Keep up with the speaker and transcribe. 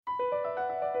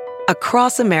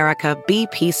Across America,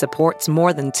 BP supports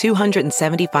more than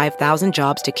 275,000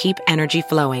 jobs to keep energy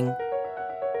flowing.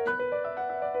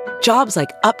 Jobs like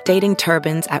updating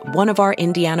turbines at one of our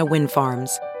Indiana wind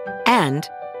farms and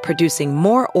producing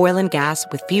more oil and gas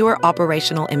with fewer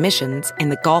operational emissions in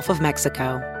the Gulf of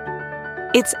Mexico.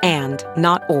 It's and,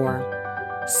 not or.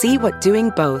 See what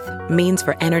doing both means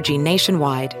for energy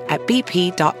nationwide at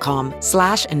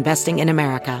bp.com/investing in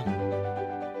America.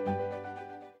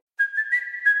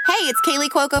 Hey, it's Kaylee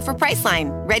Cuoco for Priceline.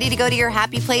 Ready to go to your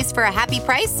happy place for a happy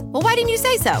price? Well, why didn't you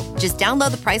say so? Just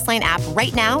download the Priceline app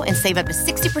right now and save up to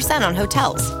 60% on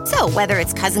hotels. So whether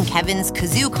it's Cousin Kevin's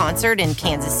Kazoo Concert in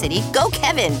Kansas City, go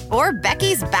Kevin, or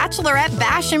Becky's Bachelorette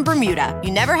Bash in Bermuda,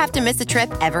 you never have to miss a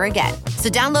trip ever again. So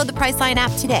download the Priceline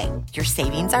app today. Your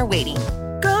savings are waiting.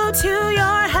 Go to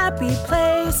your happy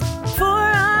place for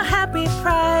a happy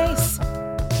price.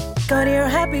 Go to your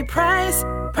happy price,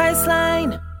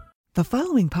 Priceline. The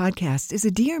following podcast is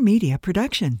a Dear Media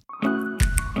production.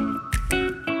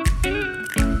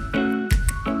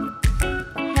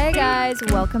 Hey guys,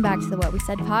 welcome back to the What We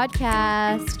Said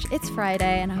podcast. It's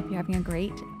Friday and I hope you're having a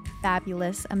great,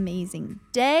 fabulous, amazing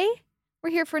day.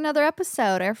 We're here for another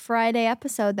episode, our Friday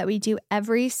episode that we do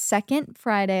every second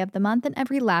Friday of the month and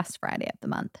every last Friday of the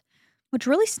month. Which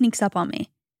really sneaks up on me.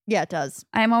 Yeah, it does.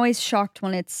 I'm always shocked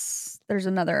when there's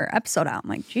another episode out. I'm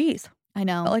like, geez. I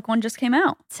know. Felt like one just came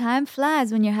out. Time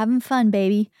flies when you're having fun,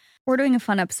 baby. We're doing a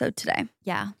fun episode today.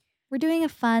 Yeah. We're doing a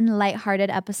fun, lighthearted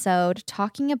episode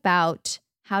talking about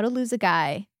how to lose a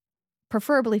guy,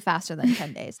 preferably faster than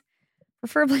 10 days.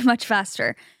 Preferably much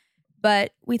faster.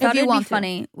 But we thought it'd be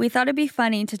funny. We thought it'd be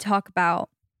funny to talk about,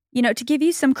 to give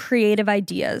you some creative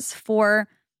ideas for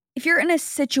if you're in a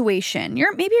situation,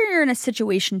 maybe you're in a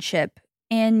situationship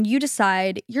and you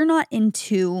decide you're not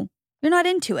into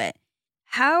it.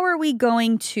 How are we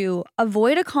going to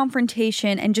avoid a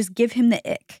confrontation and just give him the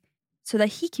ick so that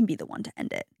he can be the one to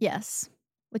end it? Yes,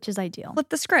 which is ideal. Flip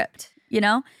the script,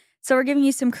 So we're giving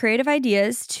you some creative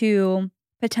ideas to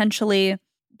potentially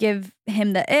give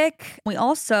him the ick.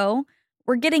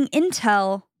 We're getting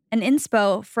intel and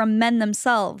inspo from men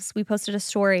themselves. We posted a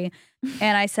story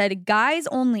and I said, guys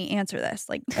only answer this,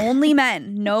 like only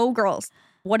men, no girls.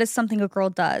 What is something a girl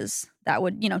does that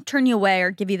would, turn you away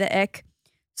or give you the ick?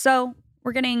 So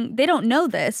they don't know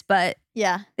this, but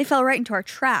yeah, they fell right into our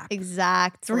trap.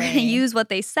 Exactly. So we're going to use what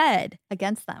they said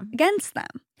against them.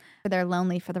 They're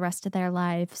lonely for the rest of their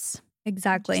lives.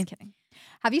 Exactly. Just kidding.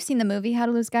 Have you seen the movie How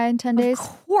to Lose a Guy in 10 Days?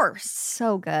 Of course.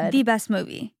 So good. The best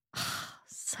movie.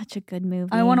 Such a good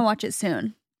movie. I want to watch it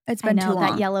soon. It's been too long.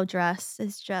 That yellow dress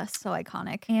is just so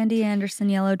iconic. Andy Anderson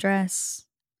yellow dress.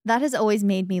 That has always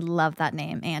made me love that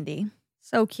name, Andy.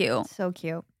 So cute. So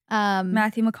cute.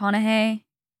 Matthew McConaughey.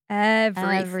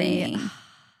 Everything.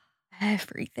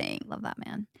 Love that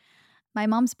man. My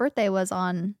mom's birthday was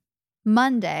on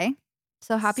Monday.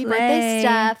 So happy birthday,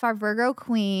 Steph, our Virgo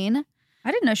queen.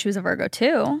 I didn't know she was a Virgo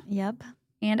too. Yep.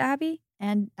 And Abby?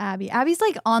 Abby's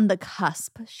like on the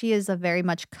cusp. She is a very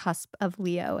much cusp of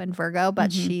Leo and Virgo,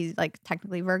 but she's like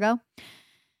technically Virgo.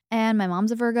 And my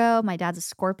mom's a Virgo. My dad's a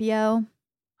Scorpio. Oh,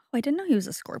 I didn't know he was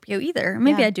a Scorpio either.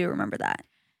 Maybe I do remember that.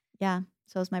 Yeah.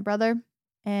 So is my brother.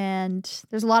 And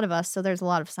there's a lot of us, so there's a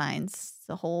lot of signs.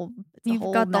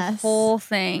 You've got mess. The whole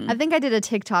thing. I think I did a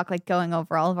TikTok like going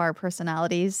over all of our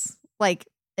personalities. Like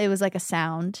it was like a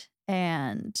sound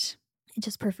and it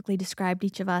just perfectly described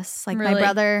each of us. Like my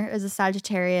brother is a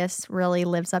Sagittarius, really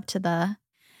lives up to the,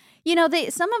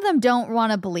 some of them don't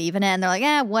want to believe in it and they're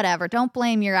like, whatever. Don't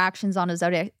blame your actions on a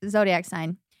zodiac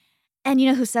sign. And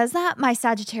you know who says that? My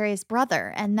Sagittarius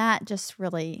brother. And that just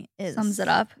really sums it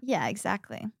up. Yeah,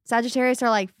 exactly. Sagittarius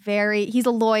are like he's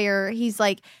a lawyer. He's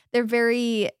like, they're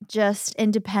very just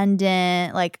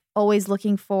independent, like always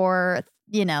looking for,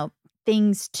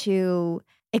 things to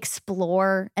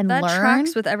explore and learn. That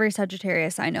tracks with every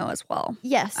Sagittarius I know as well.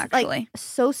 Yes. Actually. Like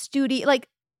so studious. Like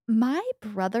my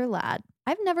brother lad,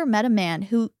 I've never met a man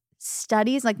who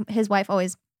studies, like his wife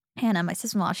always, Hannah, my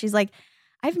sister-in-law, she's like,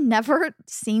 I've never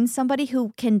seen somebody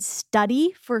who can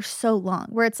study for so long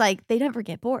where it's like they never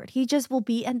get bored. He just will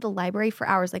be in the library for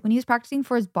hours. Like when he was practicing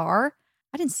for his bar,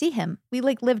 I didn't see him. We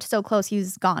like lived so close. He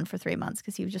was gone for 3 months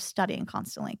because he was just studying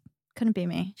constantly. Couldn't be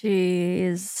me.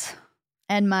 Jeez.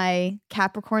 And my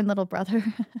Capricorn little brother,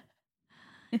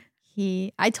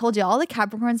 I told you all the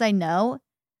Capricorns I know,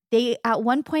 they at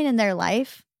one point in their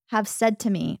life have said to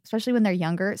me, especially when they're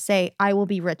younger, say, I will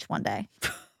be rich one day.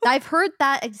 I've heard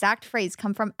that exact phrase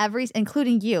come from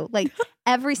including you, like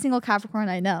every single Capricorn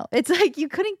I know. It's like you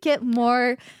couldn't get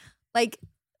more like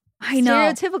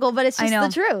stereotypical, but it's just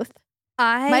the truth.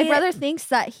 My brother thinks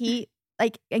that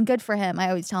and good for him. I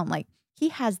always tell him like he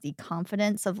has the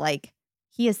confidence of like,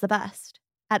 he is the best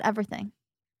at everything.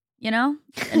 You know?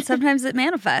 And sometimes it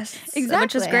manifests. Exactly.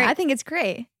 Which is great. I think it's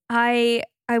great. I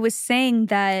was saying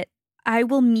that I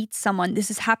will meet someone. This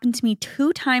has happened to me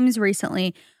 2 times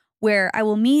recently where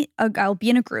I'll be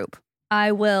in a group.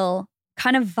 I will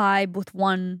kind of vibe with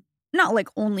one, not like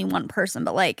only one person,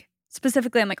 but like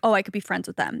specifically I'm like, oh, I could be friends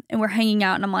with them. And we're hanging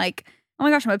out and I'm like, oh my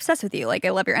gosh, I'm obsessed with you. Like, I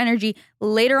love your energy.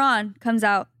 Later on comes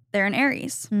out they're an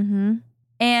Aries. Mm-hmm.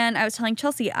 And I was telling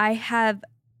Chelsea, I have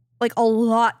like a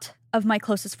lot of my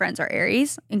closest friends are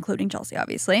Aries, including Chelsea,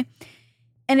 obviously.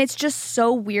 And it's just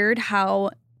so weird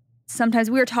how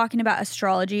sometimes we were talking about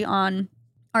astrology on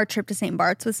our trip to St.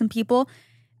 Bart's with some people.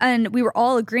 And we were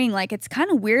all agreeing, like, it's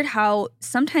kind of weird how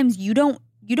sometimes you don't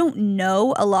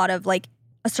know a lot of like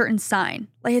a certain sign.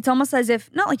 Like, it's almost as if,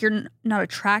 not like you're not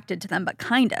attracted to them, but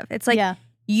kind of. It's like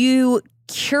you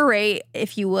curate,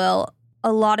 if you will,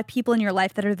 a lot of people in your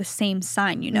life that are the same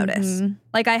sign, you notice. Mm-hmm.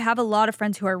 Like, I have a lot of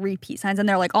friends who are repeat signs, and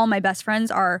they're like, all my best friends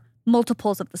are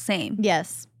multiples of the same.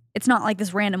 Yes. It's not like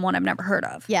this random one I've never heard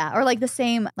of. Yeah. Or like the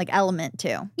same like element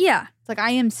too. Yeah. It's like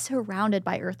I am surrounded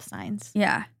by earth signs.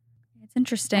 Yeah. It's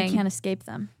interesting. I can't escape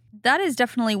them. That is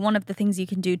definitely one of the things you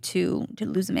can do to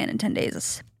lose a man in 10 days,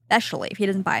 especially if he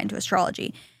doesn't buy into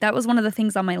astrology. That was one of the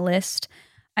things on my list.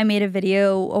 I made a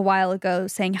video a while ago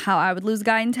saying how I would lose a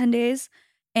guy in 10 days.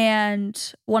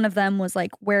 And one of them was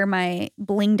like, wear my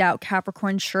blinged out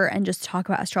Capricorn shirt and just talk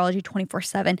about astrology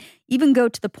 24/7. Even go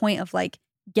to the point of like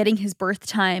getting his birth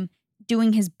time,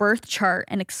 doing his birth chart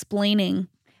and explaining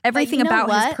everything about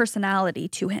his personality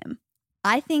to him.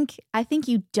 I think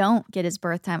you don't get his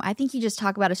birth time. I think you just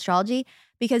talk about astrology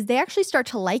because they actually start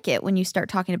to like it when you start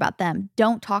talking about them.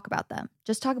 Don't talk about them.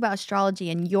 Just talk about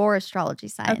astrology and your astrology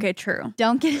sign. Okay, true.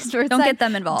 Don't get his birth Don't sign. get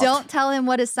them involved. Don't tell him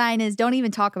what his sign is. Don't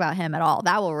even talk about him at all.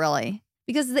 That will really,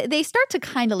 because they start to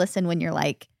kind of listen when you're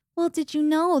like, well, did you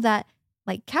know that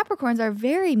like Capricorns are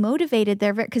very motivated?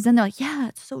 They're very, because then they're like, yeah,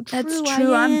 it's so true. That's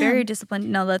true. I'm very disciplined.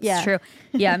 No, that's true.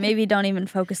 Yeah, maybe don't even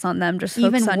focus on them. Just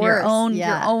focus on your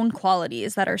own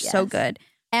qualities that are so good.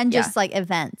 And just like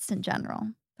events in general.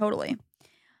 Totally.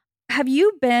 Have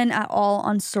you been at all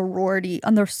on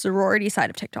the sorority side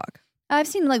of TikTok? I've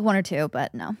seen like 1 or 2,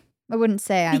 but no. I wouldn't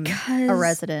say I'm a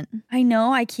resident. I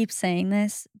know I keep saying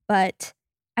this, but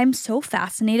I'm so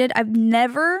fascinated. I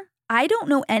don't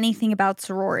know anything about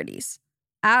sororities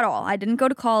at all. I didn't go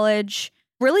to college.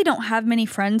 Really don't have many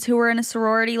friends who were in a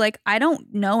sorority. Like, I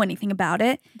don't know anything about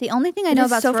it. The only thing I know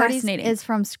about sororities fascinating. Is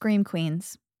from Scream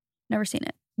Queens. Never seen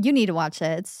it. You need to watch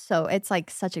it. It's like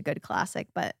such a good classic,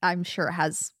 but I'm sure it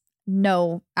has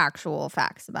no actual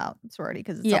facts about sorority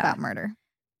because it's about murder.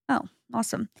 Oh,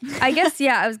 awesome. I guess,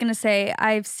 I was going to say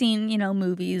I've seen,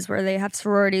 movies where they have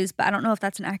sororities, but I don't know if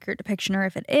that's an accurate depiction or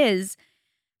if it is.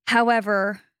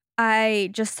 However, I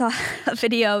just saw a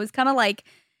video. It was kind of like,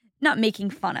 not making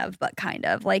fun of, but kind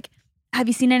of like, have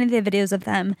you seen any of the videos of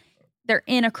them? They're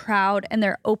in a crowd and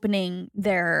they're opening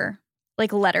their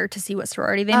like letter to see what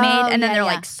sorority they made. And then they're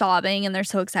like sobbing and they're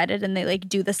so excited and they like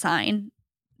do the sign.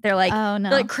 They're like,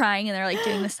 they're like crying and they're like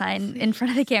doing the sign in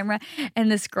front of the camera.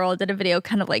 And this girl did a video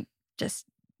kind of like just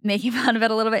making fun of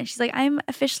it a little bit. And she's like, I'm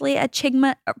officially a not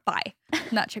Chigma.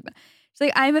 She's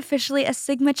like, I'm officially a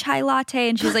Sigma chai latte.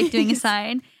 And she's like doing a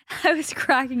sign. I was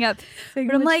cracking up.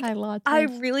 But I'm like, I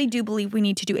really do believe we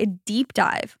need to do a deep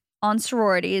dive on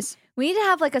sororities. We need to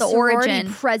have like a sorority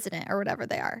president or whatever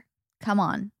they are. Come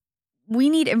on. We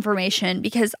need information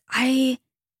because I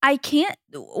can't,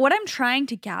 what I'm trying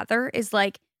to gather is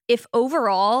like, if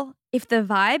the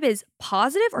vibe is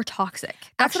positive or toxic.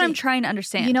 That's what I'm trying to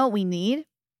understand. You know what we need?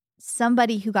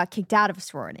 Somebody who got kicked out of a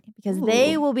sorority because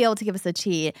they will be able to give us the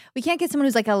tea. We can't get someone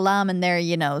who's like alum and they're,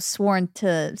 sworn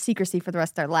to secrecy for the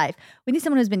rest of their life. We need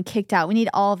someone who's been kicked out. We need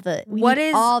all the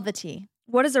tea.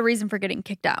 What is the reason for getting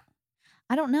kicked out?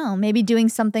 I don't know. Maybe doing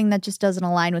something that just doesn't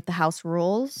align with the house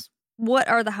rules. What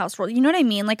are the house rules? You know what I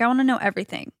mean? Like, I want to know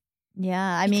everything. Yeah.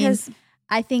 I mean,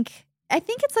 I think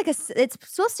it's like it's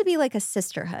supposed to be like a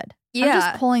sisterhood. Yeah. I'm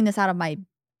just pulling this out of my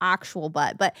actual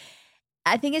butt, but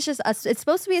I think it's just it's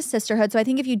supposed to be a sisterhood. So I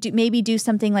think if you do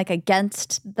something like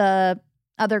against the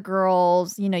other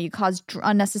girls, you cause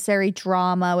unnecessary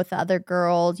drama with the other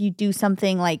girls. You do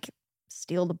something like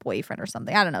steal the boyfriend or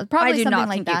something. I don't know. Probably I do something not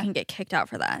like think that. you can get kicked out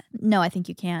for that. No, I think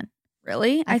you can.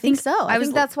 Really? I think so. I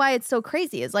think that's why it's so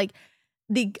crazy. It's like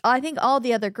I think all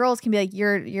the other girls can be like,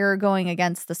 you're going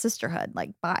against the sisterhood.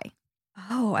 Like, bye.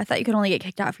 Oh, I thought you could only get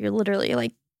kicked out if you literally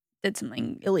like did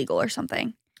something illegal or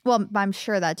something. Well, I'm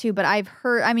sure that too, but I've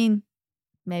heard, I mean,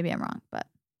 maybe I'm wrong, but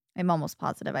I'm almost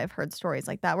positive I've heard stories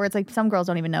like that where it's like some girls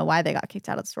don't even know why they got kicked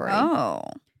out of the sorority. Oh,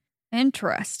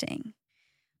 interesting.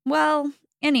 Well,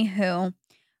 anywho.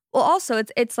 Well, also,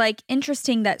 it's like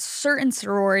interesting that certain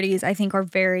sororities I think are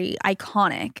very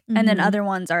iconic, and then other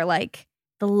ones are like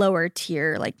the lower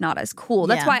tier, like not as cool.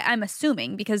 That's why I'm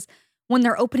assuming, because when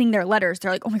they're opening their letters,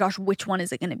 they're like, oh my gosh, which one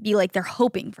is it going to be? Like they're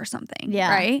hoping for something,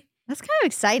 right? That's kind of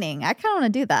exciting. I kind of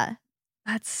want to do that.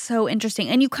 That's so interesting.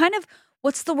 And you kind of,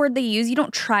 what's the word they use? You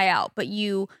don't try out, but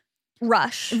you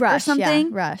rush or something.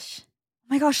 Yeah, rush. Oh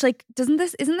my gosh, like isn't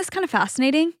this kind of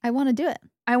fascinating? I want to do it.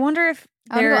 I wonder if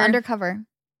I want to go undercover.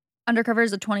 Undercover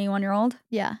is a 21-year-old?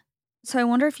 Yeah. So I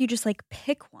wonder if you just like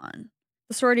pick one.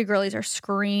 The sorority girlies are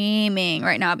screaming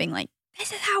right now, being like,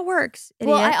 this is how it works.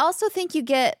 Idiot. Well, I also think you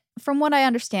get, from what I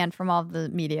understand from all the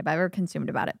media I've ever consumed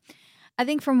about it, I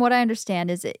think from what I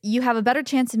understand is you have a better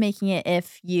chance of making it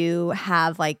if you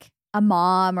have like a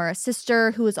mom or a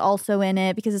sister who is also in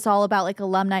it, because it's all about like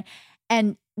alumni.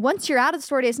 And once you're out of the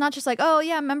sorority, it's not just like, oh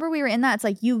yeah, remember we were in that. It's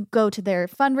like you go to their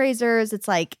fundraisers. It's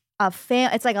like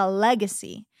it's like a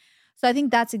legacy. So I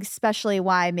think that's especially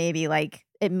why maybe like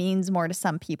it means more to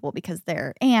some people, because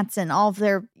their aunts and all of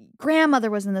their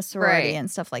grandmother was in the sorority and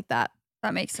stuff like that.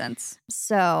 That makes sense.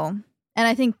 So, and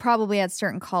I think probably at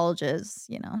certain colleges,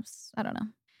 you know, I don't know.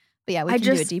 But yeah, we can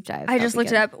do a deep dive. I just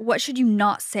looked it up. What should you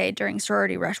not say during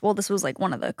sorority rush? Well, this was like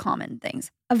one of the common things.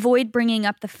 Avoid bringing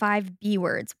up the 5 B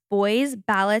words: boys,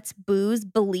 ballots, booze,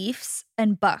 beliefs,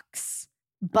 and bucks.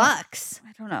 Bucks?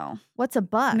 I don't know. What's a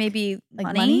buck? Maybe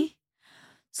like money?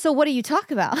 So what do you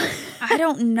talk about? I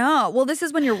don't know. Well, this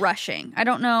is when you're rushing. I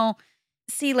don't know.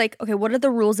 See, like, okay, what are the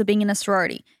rules of being in a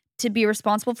sorority? To be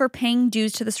responsible for paying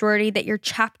dues to the sorority, that your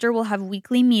chapter will have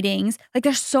weekly meetings. Like,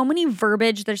 there's so many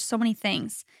verbiage. There's so many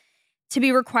things. To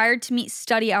be required to meet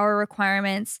study hour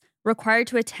requirements, required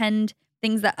to attend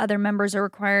things that other members are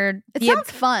required. It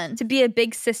sounds fun. To be a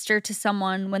big sister to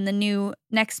someone when the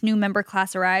next new member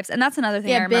class arrives. And that's another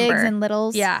thing I remember. Bigs and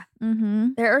littles. Yeah.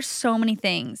 Mm-hmm. There are so many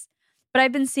things. But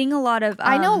I've been seeing a lot of...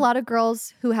 I know a lot of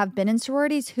girls who have been in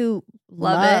sororities who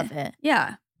love it.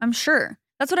 Yeah, I'm sure.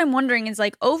 That's what I'm wondering is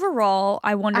like overall,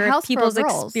 I wonder if people's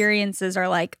experiences are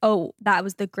like, oh, that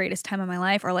was the greatest time of my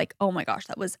life, or like, oh my gosh,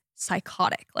 that was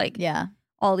psychotic. Like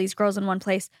all these girls in one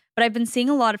place. But I've been seeing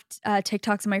a lot of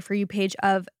TikToks on my For You page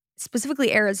of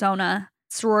specifically Arizona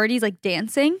sororities like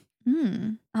dancing.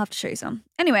 I'll have to show you some.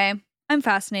 Anyway, I'm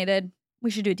fascinated.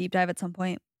 We should do a deep dive at some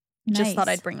point. Nice. Just thought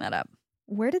I'd bring that up.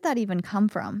 Where did that even come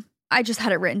from? I just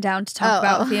had it written down to talk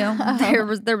about with you.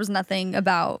 There was nothing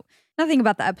about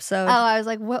the episode. Oh, I was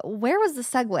like, where was the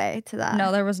segue to that?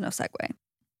 No, there was no segue.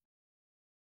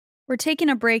 We're taking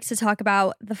a break to talk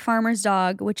about the farmer's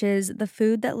dog, which is the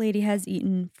food that Lady has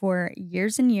eaten for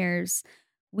years and years.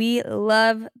 We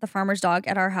love the farmer's dog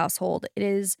at our household. It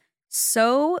is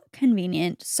so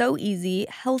convenient, so easy,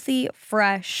 healthy,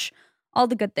 fresh, all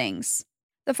the good things.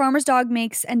 The farmer's dog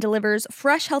makes and delivers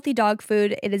fresh, healthy dog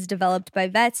food. It is developed by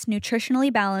vets,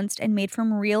 nutritionally balanced, and made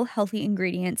from real healthy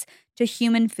ingredients to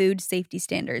human food safety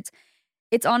standards.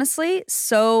 It's honestly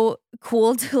so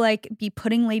cool to like be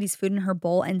putting Lady's food in her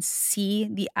bowl and see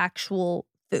the actual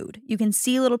food. You can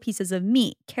see little pieces of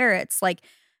meat, carrots, like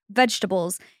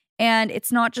vegetables, and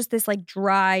it's not just this like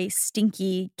dry,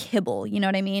 stinky kibble. You know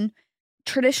what I mean?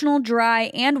 Traditional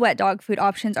dry and wet dog food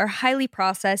options are highly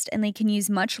processed, and they can use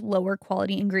much lower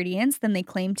quality ingredients than they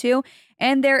claim to.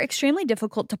 And they're extremely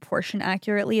difficult to portion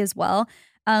accurately as well.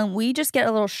 We just get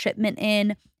a little shipment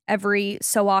in every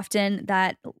so often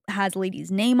that has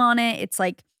Lady's name on it. It's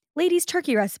like Lady's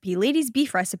turkey recipe, Lady's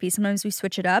beef recipe. Sometimes we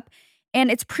switch it up. And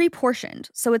it's pre-portioned.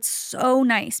 So it's so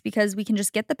nice because we can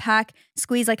just get the pack,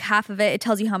 squeeze like half of it. It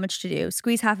tells you how much to do.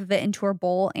 Squeeze half of it into her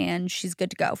bowl and she's good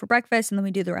to go for breakfast. And then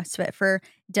we do the rest of it for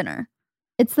dinner.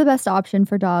 It's the best option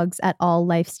for dogs at all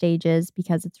life stages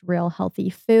because it's real healthy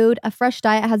food. A fresh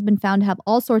diet has been found to have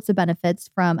all sorts of benefits,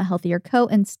 from a healthier coat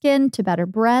and skin to better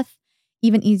breath,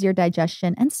 even easier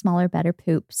digestion, and smaller, better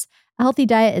poops. A healthy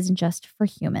diet isn't just for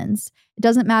humans. It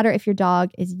doesn't matter if your dog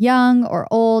is young or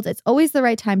old. It's always the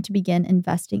right time to begin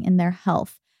investing in their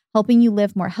health, helping you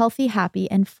live more healthy, happy,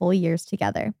 and full years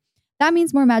together. That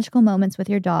means more magical moments with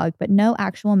your dog, but no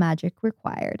actual magic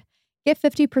required. Get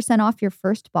 50% off your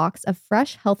first box of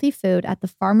fresh, healthy food at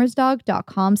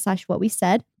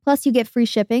thefarmersdog.com/whatwesaid. Plus, you get free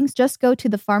shipping. Just go to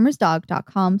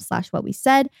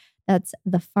thefarmersdog.com/whatwesaid. That's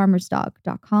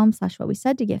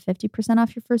thefarmersdog.com/whatwesaid to get 50%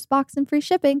 off your first box and free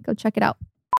shipping. Go check it out.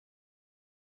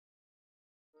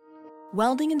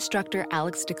 Welding instructor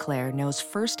Alex DeClaire knows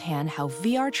firsthand how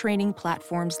VR training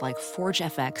platforms like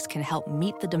ForgeFX can help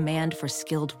meet the demand for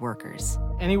skilled workers.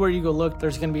 Anywhere you go look,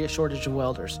 there's going to be a shortage of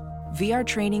welders. VR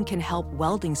training can help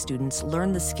welding students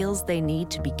learn the skills they need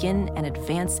to begin and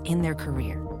advance in their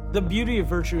career. The beauty of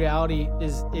virtual reality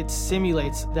is it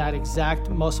simulates that exact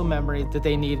muscle memory that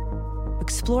they need.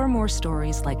 Explore more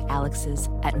stories like Alex's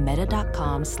at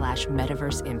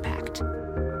meta.com/metaverseimpact.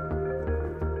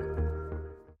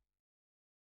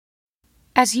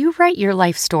 As you write your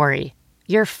life story,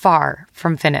 you're far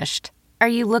from finished. Are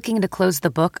you looking to close the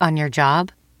book on your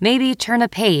job? Maybe turn a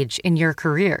page in your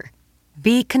career?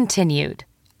 Be continued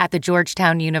at the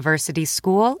Georgetown University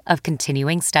School of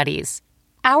Continuing Studies.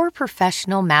 Our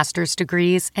professional master's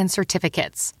degrees and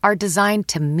certificates are designed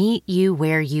to meet you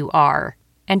where you are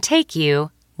and take you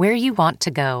where you want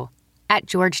to go. At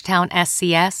Georgetown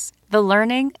SCS, the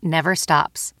learning never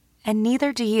stops, and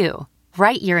neither do you.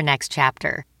 Write your next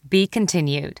chapter. Be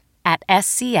continued at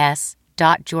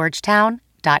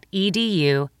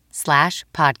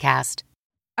scs.georgetown.edu/podcast.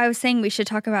 I was saying we should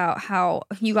talk about how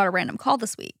you got a random call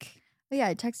this week. Oh, yeah,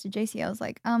 I texted JC. I was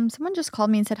like, someone just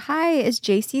called me and said, hi, is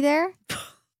JC there?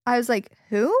 I was like,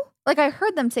 who? Like, I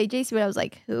heard them say JC, but I was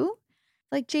like, who?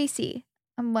 Like, JC.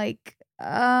 I'm like,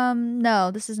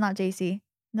 no, this is not JC. And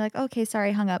they're like, okay,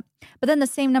 sorry, hung up. But then the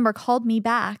same number called me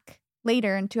back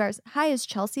later in 2 hours. Hi, is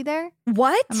Chelsea there?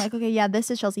 What? I'm like, okay, yeah,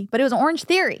 this is Chelsea. But it was Orange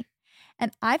Theory.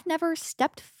 And I've never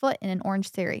stepped foot in an Orange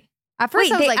Theory. At first,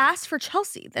 Wait, I was they like, asked for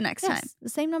Chelsea the next time. the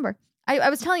same number. I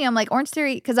was telling you, I'm like, Orange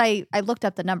Theory, because I looked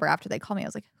up the number after they called me. I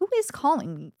was like, who is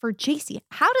calling me for JC?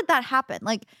 How did that happen?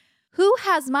 Like, who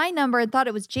has my number and thought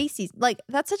it was JC's? Like,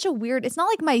 that's such a weird, it's not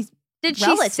like my Did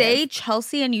relative. she say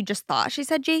Chelsea and you just thought she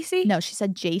said JC? No, she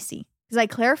said JC. Because I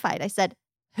clarified. I said,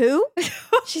 who?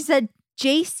 She said,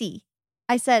 JC.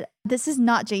 I said, this is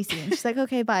not JC. And she's like,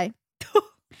 okay, bye.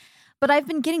 But I've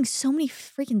been getting so many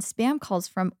freaking spam calls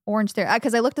from Orange Theory.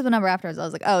 Because I looked at the number afterwards. I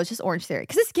was like, oh, it's just Orange Theory.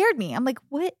 Because it scared me. I'm like,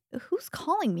 what? Who's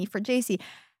calling me for JC?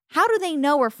 How do they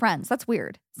know we're friends? That's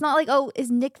weird. It's not like, oh, is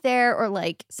Nick there? Or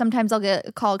like, sometimes I'll get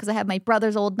a call because I have my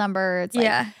brother's old number. It's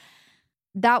like,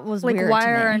 that was like, weird why to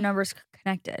me. are our numbers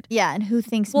connected? Yeah, and who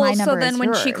thinks my number so then is when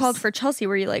yours? she called for Chelsea,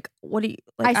 were you like, what do you,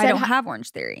 like, I said, don't have Orange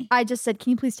Theory. I just said,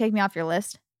 can you please take me off your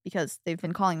list? Because they've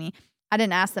been calling me. I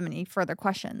didn't ask them any further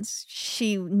questions.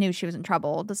 She knew she was in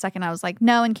trouble. The second I was like,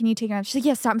 no, and can you take her off? She's like,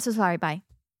 yes, I'm so sorry, bye.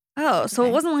 Oh, so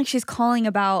it wasn't like she's calling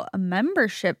about a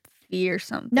membership fee or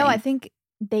something. No, I think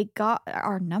they got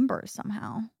our number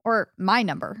somehow. Or my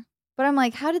number. But I'm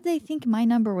like, how did they think my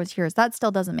number was yours? That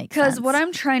still doesn't make sense. Because what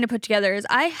I'm trying to put together is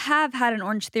I have had an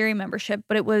Orange Theory membership,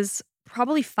 but it was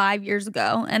probably 5 years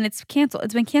ago and it's canceled.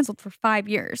 It's been canceled for 5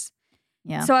 years.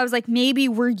 Yeah. So I was like, maybe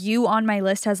were you on my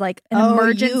list as like an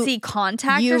emergency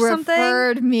contact or something? You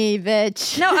referred me,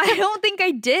 bitch. No, I don't think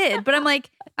I did. But I'm like,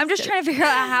 I'm just trying to figure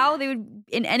out how they would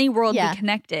in any world be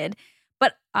connected.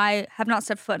 But I have not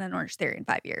stepped foot in an Orange Theory in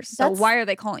 5 years. So why are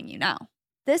they calling you now?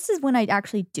 This is when I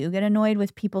actually do get annoyed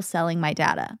with people selling my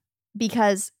data.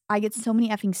 Because I get so many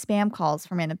effing spam calls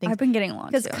from random things. I've been getting a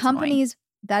lot. Because companies,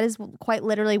 that is quite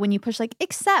literally when you push like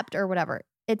accept or whatever.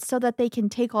 It's so that they can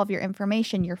take all of your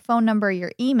information, your phone number,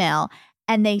 your email,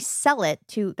 and they sell it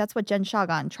to, that's what Jen Shah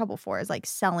got in trouble for, is like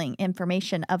selling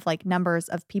information of like numbers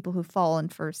of people who've fallen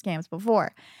for scams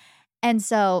before. And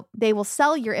so they will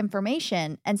sell your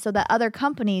information and so that other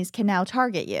companies can now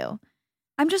target you.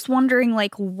 I'm just wondering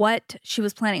like what she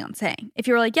was planning on saying. If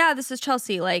you were like, yeah, this is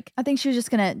Chelsea, like. I think she was just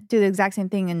going to do the exact same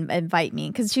thing and invite me.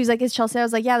 Because she was like, it's Chelsea. I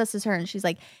was like, yeah, this is her. And she's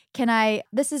like,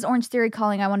 this is Orange Theory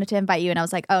calling. I wanted to invite you. And I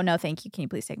was like, oh, no, thank you. Can you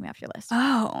please take me off your list?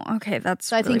 Oh, okay. That's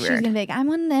so I think she's going to be like, I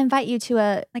want to invite you to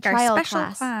a like trial our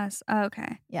special class. Oh,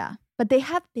 okay. Yeah. But they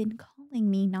have been calling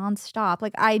me nonstop.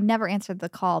 Like I never answered the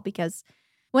call because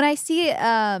when I see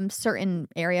certain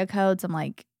area codes, I'm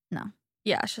like, no.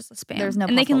 Yeah, it's just a spam. There's no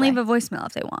and they can leave way. a voicemail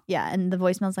if they want. Yeah, and the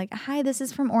voicemail's like, hi, this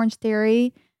is from Orange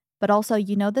Theory. But also,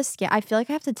 you know this scam. I feel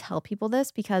like I have to tell people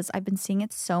this because I've been seeing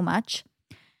it so much.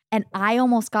 And I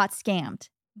almost got scammed.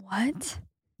 What?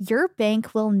 Your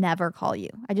bank will never call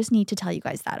you. I just need to tell you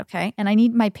guys that, okay? And I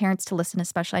need my parents to listen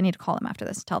especially. I need to call them after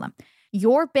this to tell them.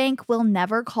 Your bank will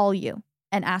never call you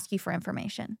and ask you for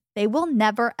information. They will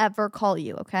never, ever call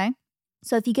you, okay?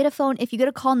 So if you get a phone, if you get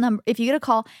a call,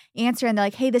 answer and they're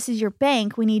like, hey, this is your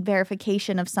bank. We need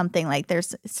verification of something like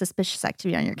there's suspicious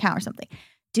activity on your account or something.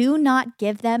 Do not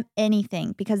give them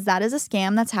anything because that is a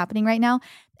scam that's happening right now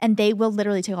and they will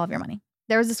literally take all of your money.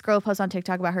 There was this girl who posted on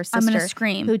TikTok about her I'm sister gonna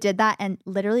scream. who did that and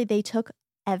literally they took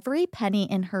every penny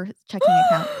in her checking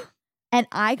account. And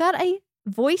I got a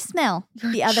voicemail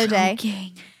the other day.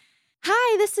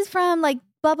 Hi, this is from like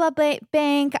blah, blah, blah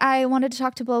bank. I wanted to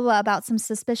talk to blah, blah about some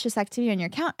suspicious activity on your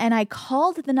account. And I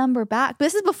called the number back.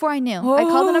 This is before I knew. I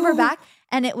called the number back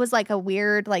and it was like a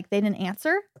weird, like they didn't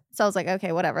answer. So I was like,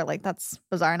 okay, whatever. Like that's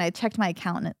bizarre. And I checked my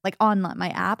account like on my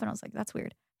app and I was like, that's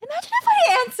weird. Imagine if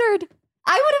I answered.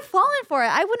 I would have fallen for it.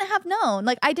 I wouldn't have known.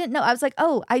 Like, I didn't know. I was like,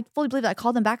 oh, I fully believe it. I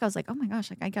called them back. I was like, oh my gosh,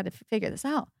 like I got to figure this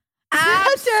out.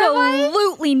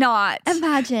 Absolutely not.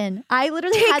 Imagine. I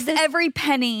literally Takes had this. every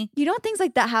penny. You know, things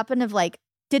like that happen of like,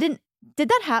 did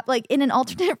that happen? Like in an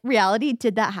alternate reality,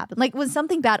 did that happen? Like when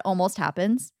something bad almost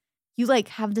happens, you like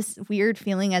have this weird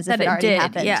feeling as if That it it already did,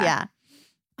 happened. yeah.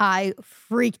 I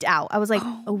freaked out. I was like,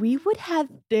 I would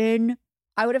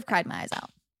have cried my eyes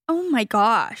out. Oh my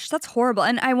gosh, that's horrible.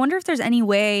 And I wonder if there's any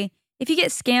way, if you get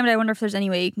scammed, I wonder if there's any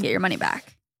way you can get your money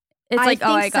back. It's I like, think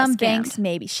I got some scammed. banks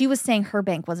maybe. She was saying her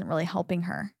bank wasn't really helping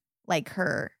her. I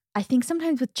think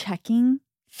sometimes with checking,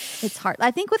 it's hard.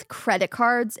 I think with credit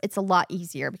cards, it's a lot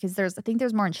easier because I think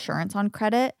there's more insurance on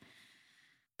credit.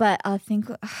 But I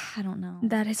don't know.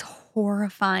 That is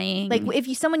horrifying. Like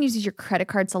if someone uses your credit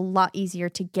card, it's a lot easier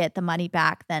to get the money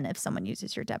back than if someone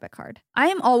uses your debit card. I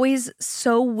am always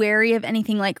so wary of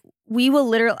anything. Like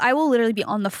I will literally be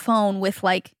on the phone with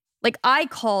like I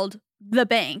called the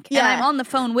bank and I'm on the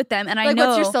phone with them and I know.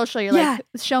 What's your social? You're like,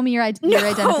 show me your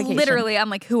identification. Literally,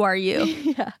 I'm like, who are you?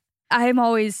 Yeah. I'm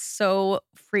always so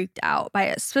freaked out by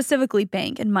it, specifically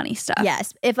bank and money stuff.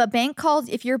 Yes. If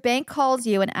your bank calls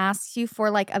you and asks you for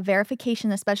like a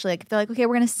verification, especially like if they're like, okay,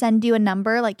 we're going to send you a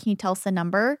number. Like, can you tell us the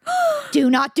number? Do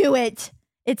not do it.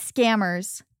 It's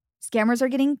scammers. Scammers are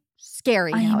getting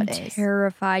scary nowadays. I'm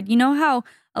terrified. You know how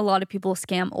a lot of people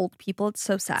scam old people? It's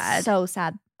so sad. So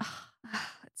sad.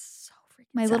 It's so freaking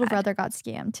My sad. little brother got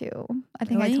scammed too. I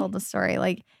think Really? I told the story.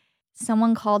 Like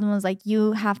someone called and was like,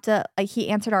 you have to, like he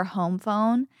answered our home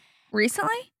phone.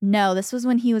 Recently? No, this was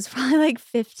when he was probably like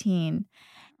 15.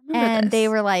 And they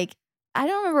were like, I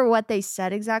don't remember what they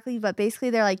said exactly, but basically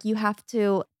they're like, you have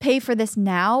to pay for this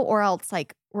now or else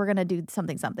like we're going to do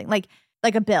something, like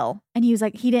a bill. And he was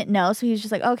like, he didn't know. So he was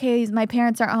just like, okay, my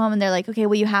parents aren't home. And they're like, okay,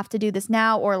 well, you have to do this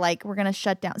now or like we're going to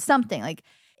shut down something. Like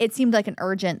it seemed like an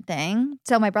urgent thing.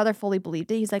 So my brother fully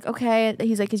believed it. He's like, okay.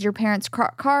 He's like, is your parents'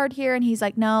 card here? And he's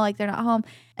like, no, like they're not home.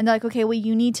 And they're like, okay, well,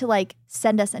 you need to like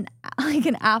send us an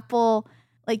Apple,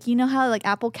 like, you know how like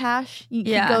Apple Cash, you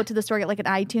can go to the store, get like an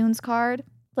iTunes card.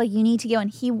 Like you need to go. And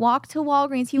he walked to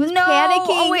Walgreens. He was panicking.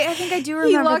 Oh wait, I think I do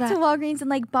remember He walked to Walgreens and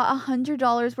like bought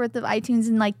 $100 worth of iTunes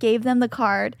and like gave them the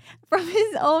card from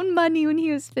his own money when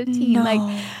he was 15. No.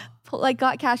 Like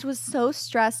got cash, was so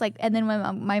stressed. Like, and then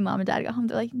when my mom and dad got home,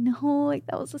 they're like, no, like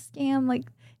that was a scam. Like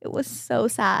it was so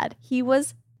sad. He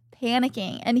was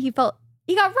panicking and he got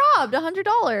robbed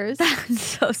 $100. That's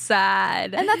so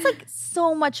sad. And that's like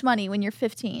so much money when you're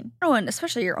 15. Oh, and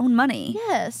especially your own money.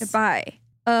 Yes. Goodbye.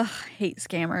 Ugh, hate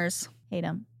scammers. Hate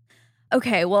them.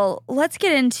 Okay, well, let's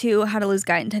get into how to lose a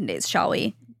guy in 10 days, shall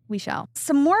we? We shall.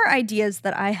 Some more ideas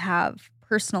that I have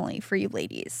personally for you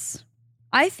ladies.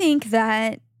 I think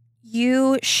that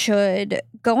you should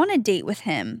go on a date with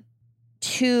him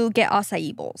to get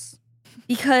acai bowls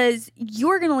because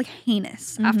you're going to look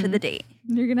heinous after the date.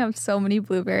 You're going to have so many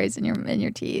blueberries in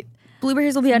your teeth.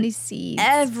 Blueberries will be on seeds.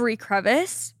 every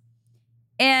crevice.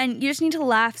 And you just need to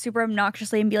laugh super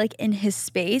obnoxiously and be like in his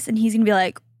space. And he's going to be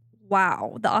like,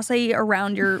 wow, the acai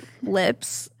around your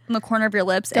lips, in the corner of your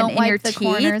lips Don't and in your wipe the teeth.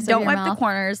 corners of Don't your wipe the mouth.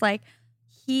 corners. Like,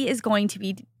 he is going to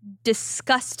be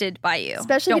disgusted by you.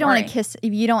 Especially if you don't want to kiss,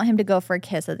 if you don't want him to go for a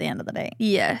kiss at the end of the day.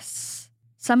 Yes.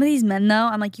 Some of these men, though,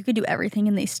 I'm like, you could do everything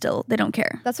and they don't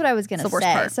care. That's what I was going to It's the worst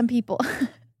say. part. Some people,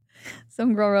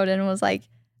 some girl wrote in and was like,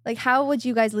 how would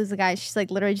you guys lose a guy? She's like,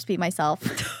 literally just beat myself.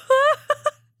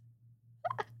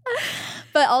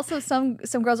 But also some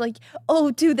girls are like,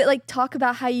 oh, dude, that like talk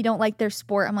about how you don't like their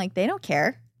sport. I'm like, they don't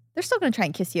care. They're still going to try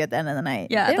and kiss you at the end of the night.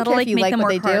 Yeah, they don't that'll care like if you make like them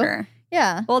what work they do. harder.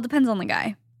 Yeah. Well, it depends on the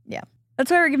guy. Yeah. That's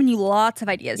why we're giving you lots of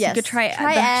ideas. Yes. You could try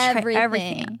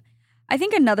everything. I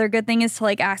think another good thing is to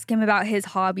like ask him about his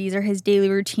hobbies or his daily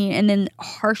routine and then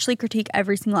harshly critique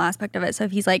every single aspect of it. So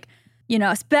if he's like, you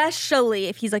know, especially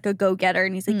if he's like a go-getter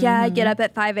and he's like, yeah, I get up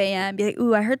at 5 a.m. Be like,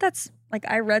 ooh, I heard that's like,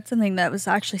 I read something that was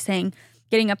actually saying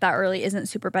getting up that early isn't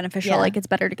super beneficial. Yeah. Like it's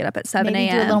better to get up at 7 a.m.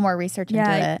 Maybe do a little more research into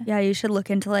it. Yeah, you should look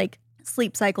into like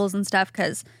sleep cycles and stuff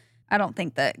because I don't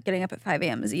think that getting up at 5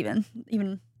 a.m. is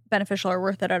even beneficial or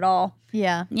worth it at all.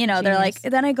 Yeah. You know, they're like,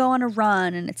 then I go on a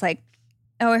run and it's like,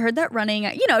 oh, I heard that running,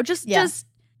 you know, just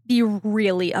be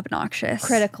really obnoxious.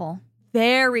 Critical.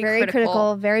 Very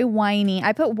critical, very whiny.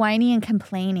 I put whiny and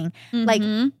complaining. Like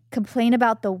complain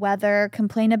about the weather,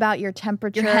 complain about your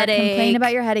temperature, complain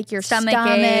about your headache, your stomach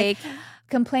ache.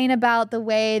 Complain about the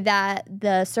way that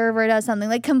the server does something.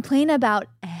 Like complain about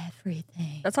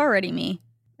everything. That's already me.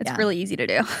 It's really easy to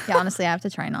do. Yeah, honestly, I have to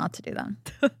try not to do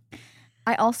that.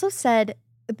 I also said,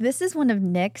 this is one of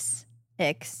Nick's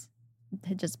icks,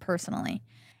 just personally.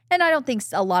 And I don't think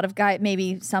a lot of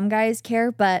maybe some guys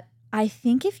care, but I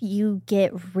think if you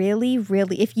get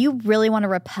if you really want to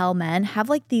repel men, have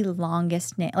like the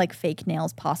longest like fake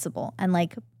nails possible and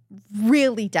like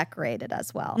really decorated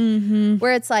as well. Mm-hmm.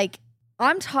 Where it's like,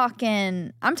 I'm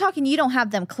talking, you don't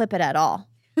have them clip it at all.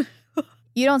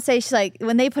 You don't say, she's like,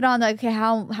 when they put on like, okay,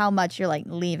 how much, you're like,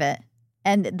 leave it.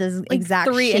 And the Like exact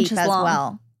 3 shape inches as long.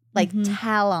 well. Like Mhm.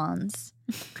 talons.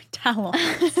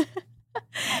 Talons.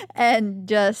 And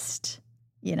just,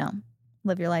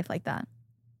 live your life like that.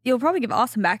 You'll probably give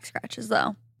awesome back scratches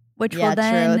though, which Yeah, will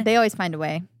then true. They always find a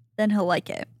way. then he'll like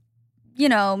it.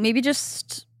 Maybe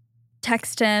just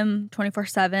text him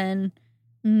 24/7,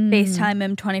 FaceTime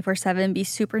him 24/7, be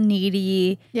super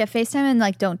needy. Yeah, FaceTime and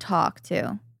like don't talk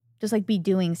too. Just like be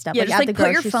doing stuff. Yeah, like just at the put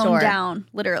your grocery phone store. down,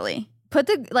 literally. Put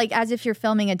the like as if you're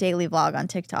filming a daily vlog on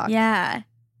TikTok. Yeah,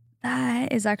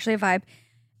 that is actually a vibe.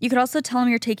 You could also tell him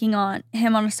you're taking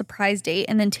him on a surprise date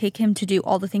and then take him to do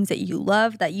all the things that you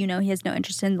love that he has no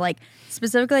interest in. Like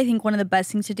specifically, I think one of the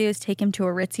best things to do is take him to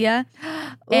Aritzia.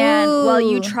 And while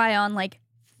you Ooh. try on like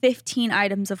 15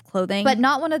 items of clothing. But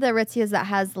not one of the Aritzias that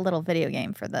has the little video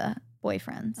game for the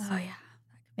boyfriends. Oh yeah.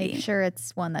 Make sure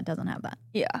it's one that doesn't have that.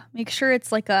 Yeah. Make sure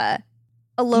it's like a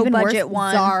low Even budget worse,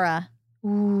 one. Zara.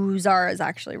 Ooh, Zara is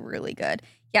actually really good.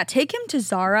 Yeah, take him to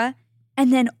Zara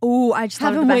and then I just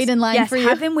Have thought of him the wait best. in line Yes, for you.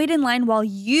 have him wait in line while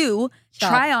you Shop.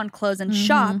 try on clothes and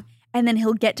shop, and then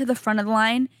he'll get to the front of the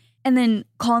line and then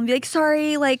call and be like,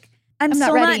 sorry, like I'm not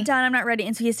still ready. not done. I'm not ready.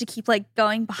 And so he has to keep like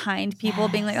going behind people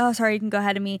being like, oh, sorry, you can go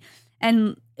ahead of me.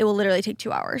 And it will literally take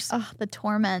 2 hours. Oh, the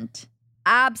torment.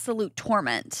 Absolute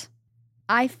torment.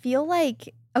 I feel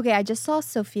like, okay, I just saw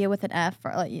Sophia with an F,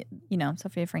 or like,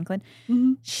 Sophia Franklin.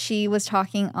 Mm-hmm. She was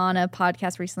talking on a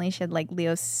podcast recently. She had like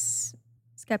Leo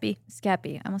Skeppy.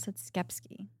 I almost said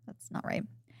Skepsky. That's not right.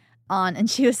 And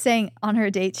she was saying on her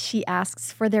date, she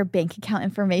asks for their bank account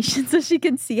information so she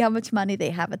can see how much money they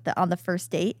have on the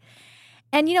first date.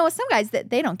 And with some guys that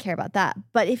they don't care about that.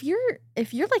 But if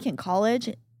you're like in college,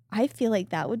 I feel like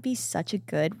that would be such a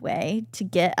good way to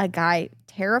get a guy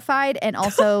terrified and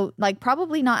also like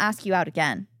probably not ask you out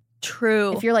again.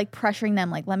 True. If you're like pressuring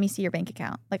them, like, let me see your bank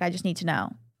account. Like, I just need to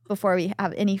know before we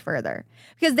have any further.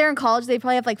 Because they're in college, they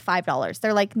probably have like $5.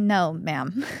 They're like, no,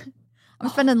 ma'am. I'm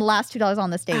spending the last $2 on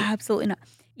this date. Absolutely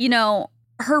not.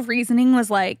 Her reasoning was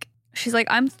like, she's like,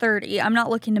 I'm 30. I'm not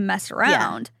looking to mess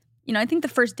around. I think the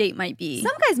first date might be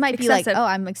Some guys might excessive. be like, oh,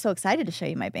 I'm like so excited to show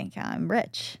you my bank account. I'm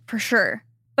rich. For sure.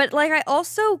 But like, I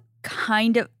also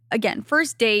kind of, again,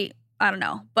 first date, I don't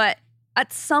know. But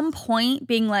at some point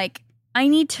being like, I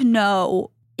need to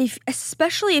know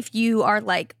especially if you are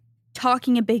like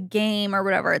talking a big game or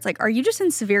whatever, it's like, are you just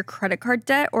in severe credit card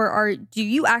debt or do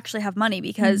you actually have money?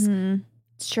 Because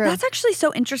it's true. that's actually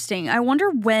so interesting. I wonder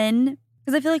when,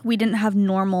 because I feel like we didn't have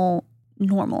normal,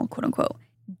 quote unquote,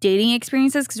 dating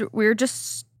experiences because we were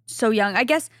just so young. I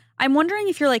guess I'm wondering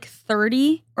if you're like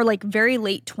 30 or like very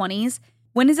late 20s,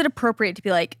 when is it appropriate to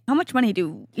be like, how much money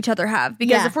do each other have?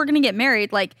 Because if we're going to get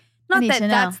married, like, not that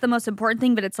that's the most important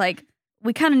thing, but it's like,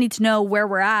 we kind of need to know where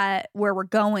we're at, where we're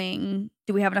going.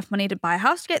 Do we have enough money to buy a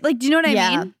house? Like, do you know what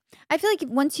I mean? I feel like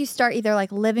once you start either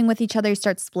like living with each other, you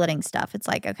start splitting stuff. It's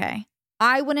like, okay,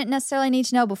 I wouldn't necessarily need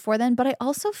to know before then, but I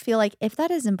also feel like if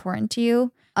that is important to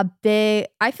you,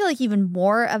 I feel like even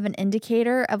more of an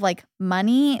indicator of like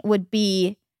money would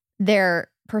be their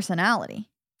personality.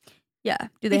 Yeah.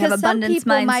 Do they have abundance mindset?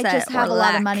 Some people might just have a lot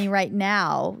of lack? money right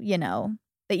now,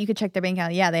 that you could check their bank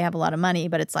account. Yeah, they have a lot of money,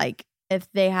 but it's like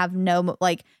if they have no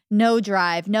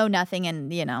drive, no nothing,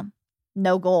 and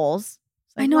no goals.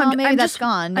 Like, I know. well, maybe I'm that's just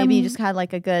gone. Maybe you just had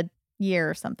like a good year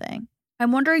or something.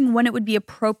 I'm wondering when it would be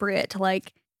appropriate to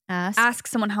like ask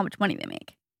someone how much money they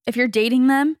make if you're dating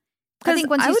them. I think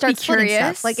once you start splitting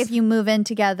curious, stuff, like if you move in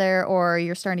together or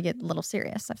you're starting to get a little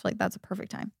serious, I feel like that's a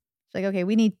perfect time. It's like, okay,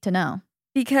 we need to know.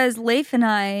 Because Leif and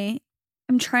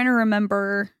I'm trying to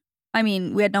remember. I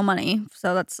mean, we had no money,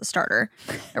 so that's a starter.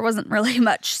 There wasn't really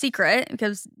much secret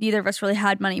because neither of us really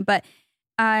had money. But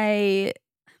I'm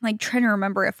like trying to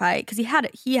remember because he had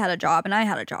a job and I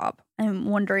had a job. I'm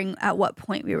wondering at what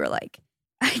point we were like,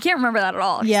 I can't remember that at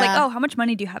all. She's like, oh, how much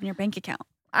money do you have in your bank account?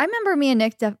 I remember me and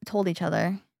Nick told each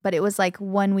other, but it was like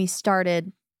when we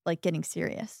started like getting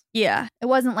serious. Yeah. It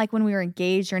wasn't like when we were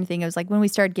engaged or anything. It was like when we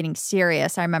started getting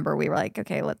serious. I remember we were like,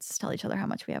 okay, let's tell each other how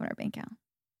much we have in our bank account.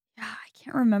 Yeah, I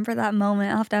can't remember that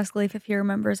moment. I'll have to ask Leif if he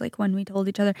remembers like when we told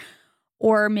each other.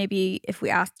 Or maybe if we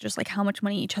asked just like how much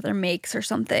money each other makes or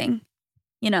something,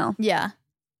 Yeah.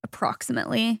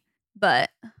 approximately. But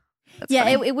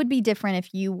it would be different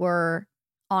if you were,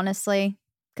 honestly,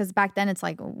 Because back then it's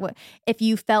like, what if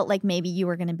you felt like maybe you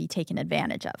were going to be taken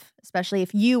advantage of, especially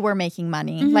if you were making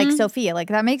money, like Sophia. Like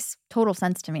that makes total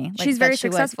sense to me. Like, she's very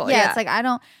successful. Yeah, it's like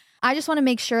I just want to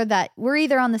make sure that we're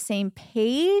either on the same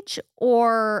page,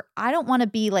 or I don't want to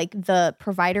be like the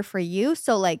provider for you.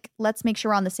 So like, let's make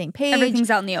sure we're on the same page. Everything's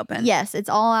out in the open. Yes, it's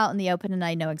all out in the open, and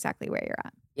I know exactly where you're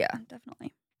at. Yeah,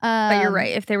 definitely. But you're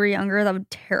right. If they were younger, that would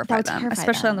terrify them,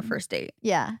 especially on the first date.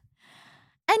 Yeah. And,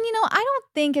 I don't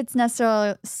think it's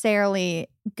necessarily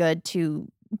good to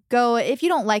go, if you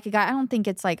don't like a guy, I don't think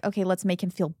it's like, okay, let's make him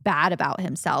feel bad about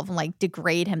himself and like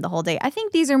degrade him the whole day. I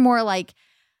think these are more like,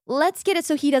 let's get it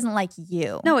so he doesn't like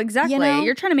you. No, exactly.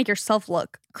 You're trying to make yourself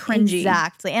look cringy.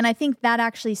 Exactly. And I think that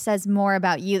actually says more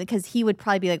about you, because he would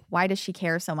probably be like, why does she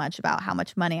care so much about how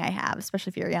much money I have,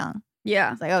 especially if you're young?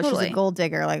 Yeah. It's like, oh, totally. she's a gold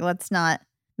digger. Like, let's not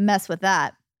mess with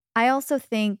that. I also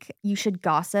think you should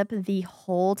gossip the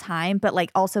whole time, but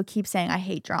like also keep saying, I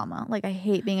hate drama. Like, I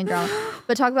hate being in drama.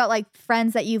 But talk about like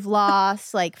friends that you've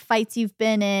lost, like fights you've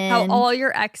been in. How all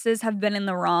your exes have been in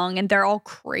the wrong and they're all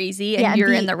crazy and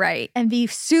you're in the right. And be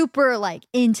super like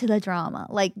into the drama.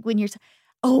 Like when you're,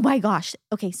 oh my gosh.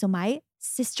 Okay, so my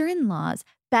sister-in-law's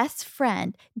best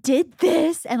friend did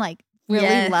this, and like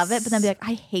really love it. But then be like,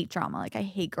 I hate drama. Like, I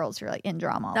hate girls who are like in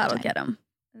drama all the time.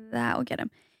 That will get him.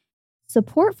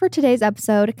 Support for today's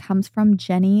episode comes from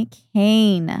Jenny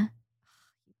Kane.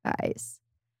 Guys,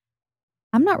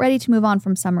 I'm not ready to move on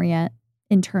from summer yet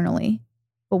internally,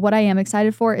 but what I am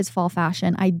excited for is fall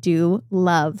fashion. I do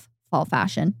love fall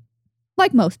fashion,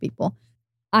 like most people.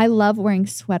 I love wearing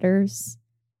sweaters,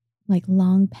 like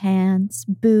long pants,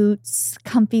 boots,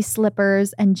 comfy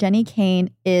slippers, and Jenny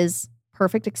Kane is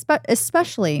perfect,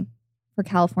 especially for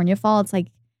California fall. It's like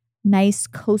nice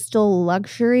coastal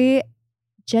luxury.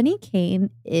 Jenny Kane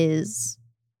is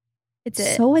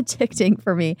so addicting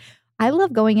for me. I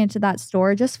love going into that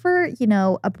store just for,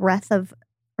 a breath of,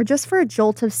 or just for a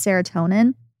jolt of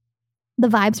serotonin. The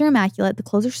vibes are immaculate. The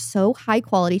clothes are so high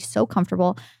quality, so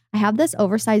comfortable. I have this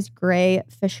oversized gray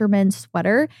fisherman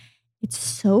sweater. It's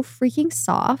so freaking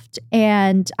soft,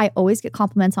 and I always get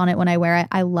compliments on it when I wear it.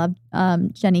 I love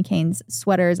Jenny Kane's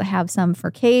sweaters. I have some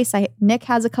for Case. Nick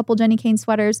has a couple Jenny Kane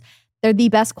sweaters. They're the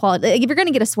best quality. Like, if you're going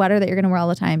to get a sweater that you're going to wear all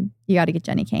the time, you got to get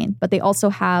Jenny Kane. But they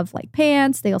also have like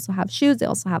pants. They also have shoes. They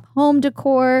also have home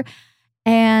decor.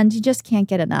 And you just can't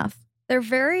get enough. They're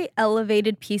very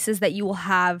elevated pieces that you will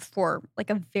have for like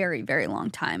a very, very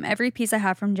long time. Every piece I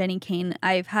have from Jenny Kane,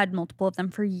 I've had multiple of them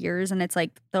for years. And it's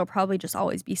like they'll probably just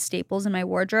always be staples in my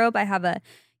wardrobe. I have a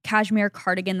cashmere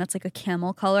cardigan that's like a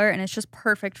camel color. And it's just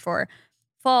perfect for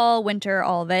fall, winter,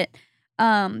 all of it.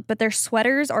 But their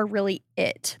sweaters are really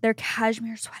it. Their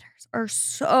cashmere sweaters are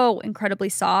so incredibly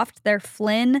soft. Their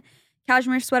Flynn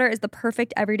cashmere sweater is the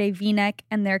perfect everyday V-neck,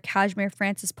 and their cashmere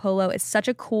Francis polo is such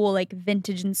a cool, like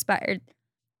vintage inspired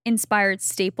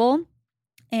staple.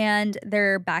 And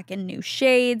they're back in new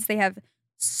shades. They have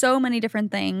so many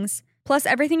different things. Plus,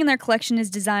 everything in their collection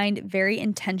is designed very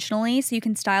intentionally, so you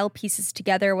can style pieces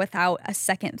together without a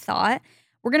second thought.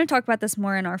 We're going to talk about this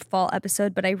more in our fall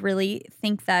episode, but I really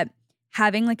think that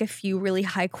having like a few really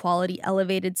high quality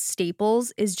elevated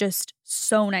staples is just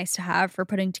so nice to have for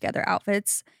putting together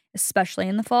outfits, especially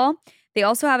in the fall. They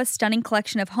also have a stunning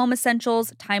collection of home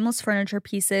essentials, timeless furniture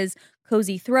pieces,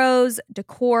 cozy throws,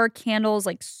 decor, candles,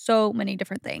 like so many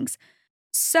different things.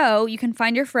 So you can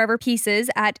find your forever pieces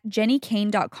at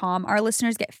jennykane.com. Our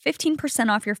listeners get 15%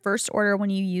 off your first order when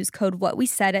you use code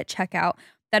WhatWeSaid at checkout.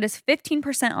 That is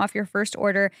 15% off your first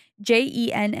order,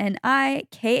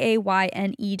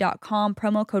 JENNIKAYNE.com,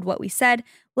 promo code WhatWeSaid.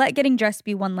 Let getting dressed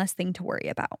be one less thing to worry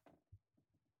about.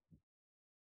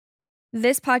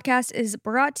 This podcast is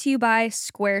brought to you by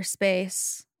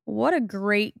Squarespace. What a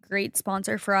great, great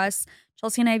sponsor for us.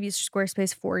 Chelsea and I have used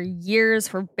Squarespace for years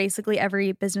for basically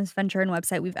every business venture and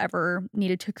website we've ever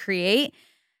needed to create.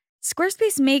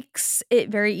 Squarespace makes it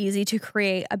very easy to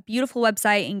create a beautiful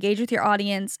website, engage with your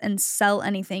audience, and sell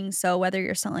anything. So whether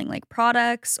you're selling like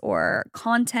products or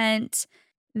content,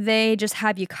 they just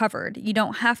have you covered. You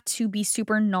don't have to be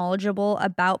super knowledgeable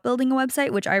about building a website,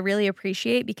 which I really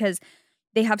appreciate because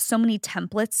they have so many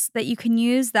templates that you can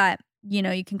use that, you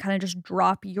can kind of just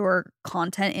drop your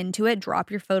content into it, drop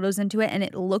your photos into it, and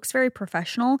it looks very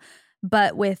professional,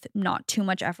 but with not too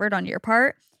much effort on your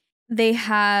part. They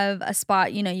have a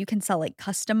spot, you can sell like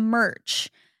custom merch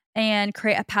and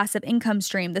create a passive income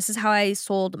stream. This is how I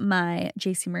sold my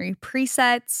JC Marie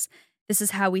presets. This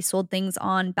is how we sold things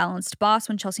on Balanced Boss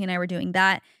when Chelsea and I were doing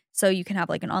that. So you can have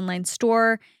like an online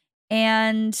store.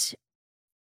 And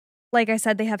like I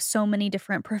said, they have so many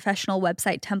different professional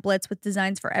website templates with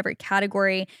designs for every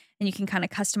category. And you can kind of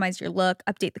customize your look,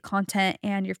 update the content,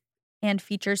 and and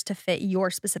features to fit your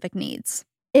specific needs.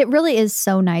 It really is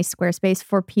so nice, Squarespace,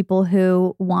 for people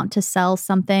who want to sell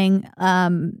something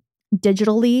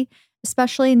digitally,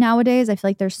 especially nowadays. I feel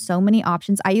like there's so many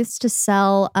options. I used to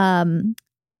sell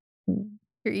your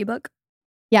ebook.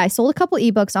 Yeah, I sold a couple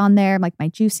ebooks on there, like my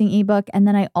juicing ebook. And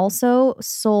then I also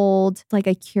sold like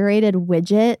a curated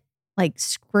widget, like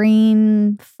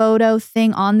screen photo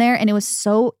thing on there. And it was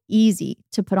so easy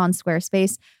to put on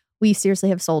Squarespace. We seriously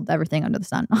have sold everything under the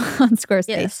sun on Squarespace.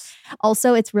 Yes.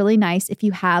 Also, it's really nice if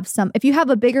you have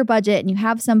a bigger budget and you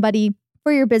have somebody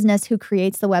for your business who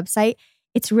creates the website.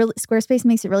 Squarespace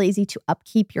makes it really easy to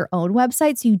upkeep your own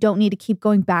website. So you don't need to keep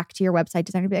going back to your website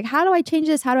designer to be like, how do I change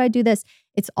this? How do I do this?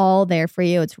 It's all there for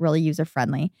you. It's really user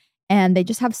friendly. And they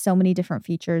just have so many different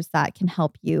features that can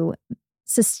help you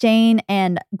sustain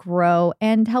and grow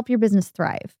and help your business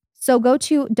thrive. So go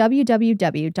to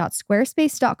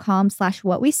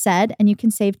www.squarespace.com/whatwesaid and you can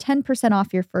save 10%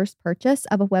 off your first purchase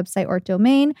of a website or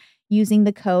domain using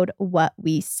the code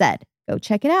WhatWeSaid. Go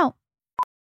check it out.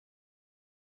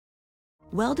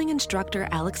 Welding instructor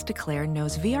Alex DeClaire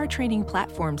knows VR training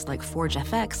platforms like Forge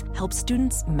FX help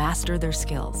students master their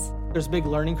skills. There's a big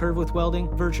learning curve with welding.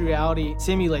 Virtual reality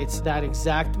simulates that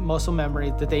exact muscle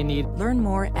memory that they need. Learn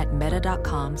more at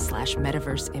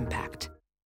meta.com/metaverseimpact.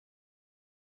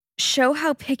 Show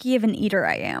how picky of an eater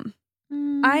I am.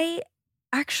 I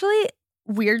actually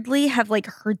weirdly have like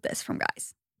heard this from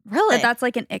guys. Really? That's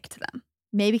like an ick to them.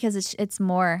 Maybe because it's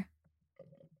more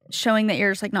showing that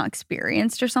you're just like not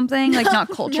experienced or something, like not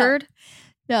cultured.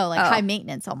 No, like high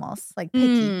maintenance almost, like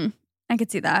picky. I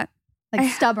could see that. Like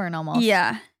stubborn almost.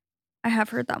 Yeah. I have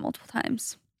heard that multiple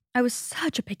times. I was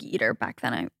such a picky eater back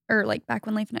then. Back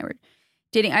when Leif and I were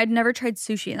dating. I'd never tried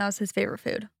sushi and that was his favorite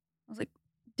food. I was like,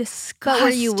 disgusted. But were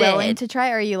you willing to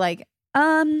try, or are you like,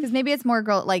 because maybe it's more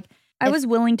girl, like. I was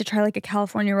willing to try like a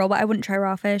California roll, but I wouldn't try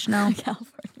raw fish, no.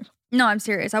 California roll. No, I'm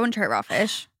serious. I wouldn't try raw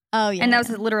fish. Oh, yeah. And that was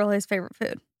literally his favorite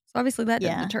food. So obviously that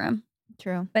didn't deter him.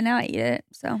 True. But now I eat it,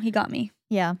 so he got me.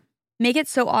 Yeah. Make it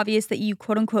so obvious that you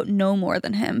quote unquote know more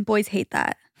than him. Boys hate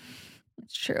that.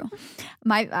 It's true.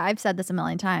 I've said this a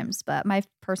million times, but my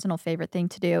personal favorite thing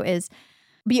to do is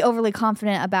be overly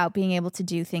confident about being able to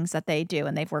do things that they do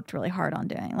and they've worked really hard on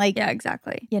doing. Like, yeah,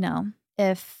 exactly. You know,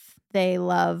 if they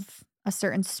love a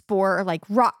certain sport or like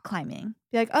rock climbing,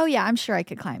 be like, oh yeah, I'm sure I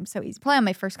could climb so easy. Probably on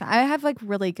my first climb. I have like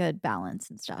really good balance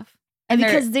and stuff. And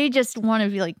because they just want to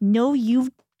be like, no,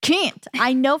 you can't.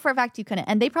 I know for a fact you couldn't.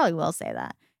 And they probably will say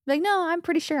that. Like, no, I'm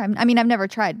pretty sure. I mean, I've never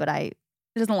tried, but it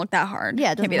doesn't look that hard.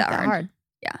 Yeah, it doesn't look that hard.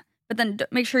 Yeah. But then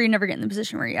make sure you never get in the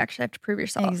position where you actually have to prove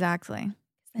yourself. Exactly.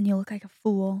 Then you look like a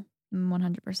fool.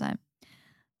 100%.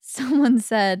 Someone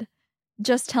said,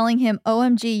 just telling him,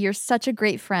 OMG, you're such a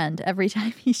great friend every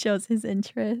time he shows his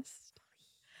interest.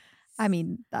 I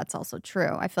mean, that's also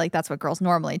true. I feel like that's what girls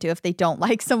normally do if they don't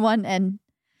like someone and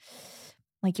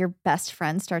like your best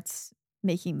friend starts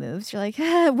making moves. You're like,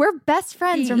 we're best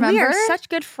friends, remember? We are such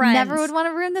good friends. Never would want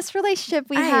to ruin this relationship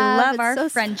we have. I love it's our so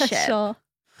friendship. Special.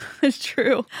 It's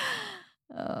true.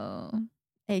 Oh,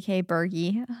 A.K.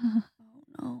 Bergie. Oh,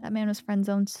 no. That man was friend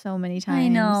zoned so many times. I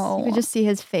know. You could just see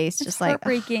his face, it's just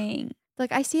heartbreaking.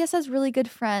 Like, I see us as really good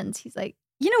friends. He's like,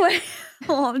 you know what?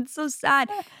 Oh, it's so sad.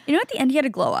 You know, at the end, he had a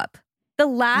glow up. The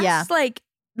last,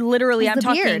 literally, I'm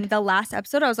talking beard. The last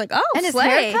episode, I was like, oh, and slay.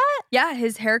 His haircut? Yeah,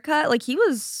 his haircut. Like, he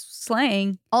was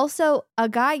slaying. Also, a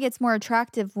guy gets more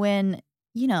attractive when,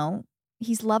 you know,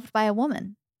 he's loved by a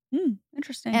woman.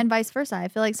 Interesting. And vice versa. I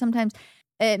feel like sometimes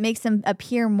it makes him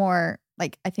appear more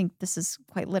like, I think this is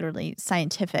quite literally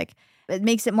scientific. It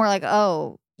makes it more like,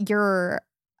 oh, you're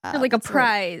like a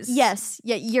prize. Yes.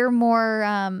 Yeah. You're more,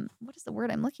 what is the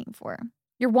word I'm looking for?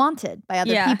 You're wanted by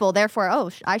other people. Therefore,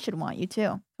 I should want you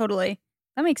too. Totally.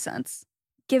 That makes sense.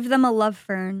 Give them a love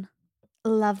fern.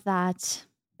 Love that.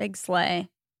 Big slay.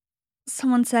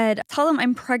 Someone said, tell them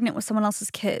I'm pregnant with someone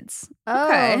else's kids.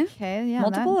 Oh, okay. Yeah.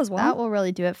 Multiple as well. That will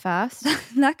really do it fast.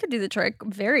 That could do the trick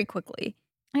very quickly.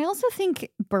 I also think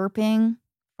burping.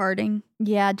 Farting.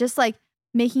 Yeah. Just like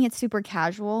making it super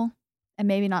casual and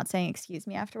maybe not saying excuse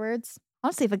me afterwards.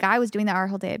 Honestly, if a guy was doing that our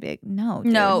whole day, I'd be like, no,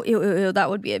 dude. No, ew, that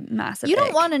would be a massive You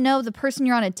don't want to know the person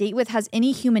you're on a date with has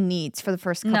any human needs for the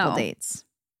first couple dates.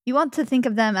 You want to think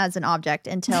of them as an object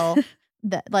until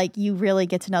like you really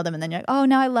get to know them, and then you're like, oh,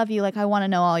 now I love you. Like, I want to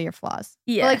know all your flaws.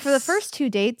 Yeah. Like for the first 2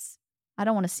 dates, I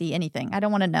don't want to see anything. I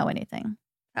don't want to know anything.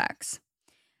 Facts.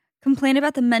 Complain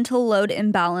about the mental load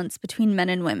imbalance between men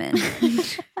and women.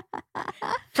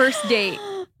 First date,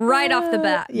 right off the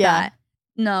bat. Yeah.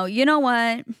 No, you know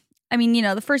what? I mean, you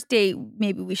know, the first date,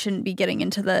 maybe we shouldn't be getting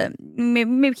into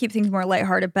maybe keep things more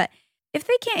lighthearted. But if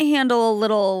they can't handle a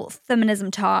little feminism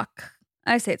talk,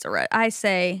 I say it's a red. I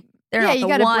say they're not the you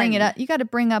one. gotta bring it up. You gotta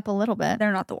bring up a little bit.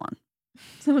 They're not the one.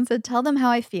 Someone said, tell them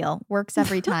how I feel. Works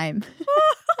every time.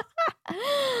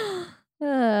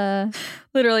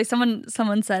 Literally,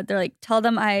 someone said, they're like, tell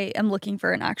them I am looking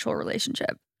for an actual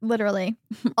relationship. Literally.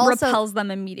 Also, repels them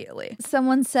immediately.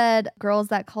 Someone said girls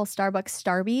that call Starbucks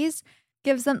Starbies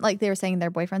gives them, like they were saying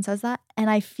their boyfriend says that. And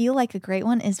I feel like a great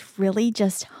one is really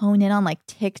just hone in on like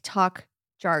TikTok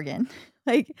jargon.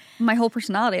 Like my whole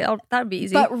personality. That would be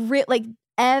easy. But like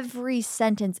every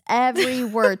sentence, every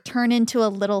word turn into a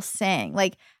little saying.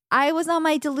 Like I was on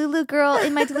my Delulu girl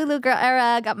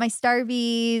era, got my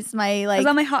Starbies, my like. I was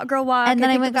on my hot girl walk. And then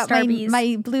I went got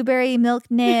my blueberry milk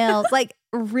nails. Like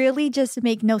really just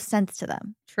make no sense to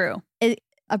them. True.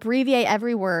 Abbreviate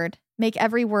every word. Make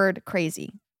every word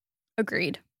crazy.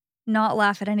 Agreed. Not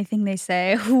laugh at anything they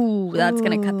say. Ooh, that's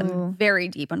going to cut them very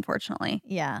deep, unfortunately.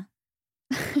 Yeah.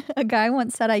 A guy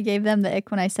once said I gave them the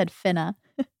ick when I said finna.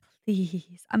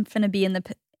 Please. I'm finna be in the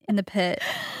pit.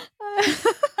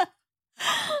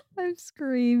 I'm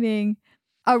screaming.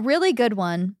 A really good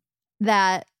one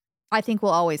that I think will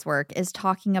always work is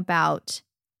talking about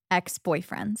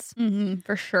ex-boyfriends. Mm-hmm,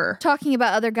 for sure. Talking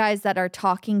about other guys that are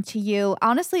talking to you.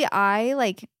 Honestly,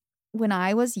 when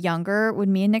I was younger,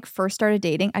 when me and Nick first started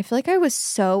dating, I feel like I was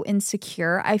so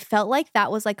insecure. I felt like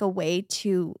that was like a way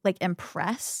to like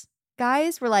impress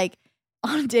guys. We're like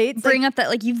on dates. Bring up that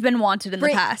like you've been wanted in the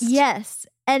past. Yes.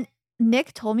 And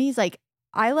Nick told me, he's like,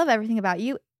 I love everything about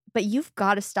you, but you've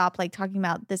got to stop like talking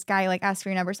about this guy, like ask for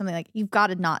your number or something. Like you've got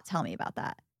to not tell me about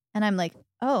that. And I'm like,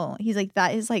 oh, he's like,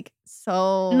 that is like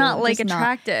so not like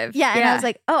attractive. Yeah. And I was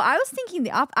like, oh, I was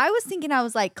thinking I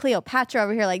was like Cleopatra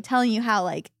over here, like telling you how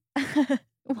like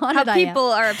how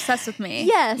people are obsessed with me.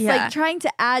 Yes, like trying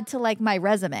to add to like my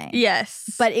resume.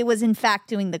 Yes. But it was in fact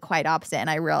doing the quite opposite. And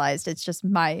I realized it's just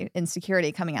my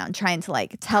insecurity coming out and trying to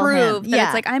like tell prove him that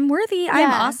it's like, I'm worthy.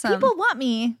 I'm awesome. People want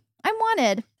me. I'm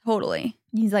wanted. Totally.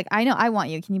 He's like, I know I want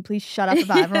you. Can you please shut up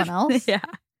about everyone else? Yeah.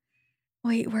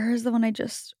 Wait, where is the one I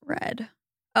just read?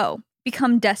 Oh,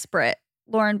 become desperate.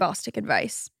 Lauren Bostic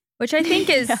advice, which I think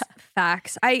is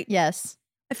facts. I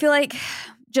feel like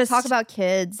just talk about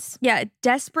kids. Yeah,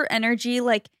 desperate energy,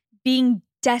 like being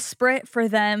desperate for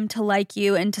them to like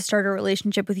you and to start a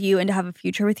relationship with you and to have a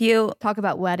future with you. Talk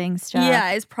about wedding stuff.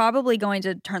 Yeah, is probably going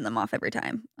to turn them off every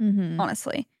time,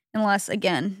 honestly. Unless,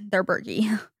 again, they're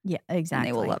Bergie. Yeah, exactly.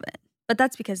 And they will love it. But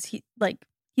that's because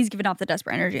he's given off the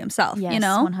desperate energy himself, yes, you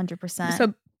know? 100%.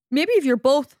 So maybe if you're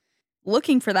both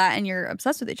looking for that and you're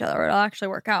obsessed with each other, it'll actually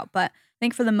work out. But I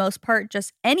think for the most part,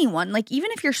 just anyone, like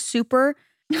even if you're super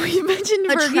you mentioned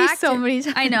Bergie so many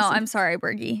times. I know. I'm sorry,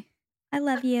 Bergie. I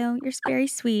love you. You're very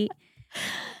sweet.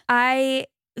 I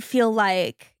feel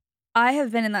like I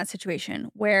have been in that situation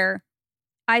where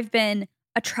I've been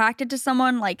attracted to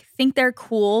someone, like think they're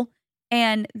cool,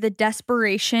 and the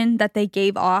desperation that they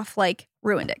gave off like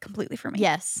ruined it completely for me.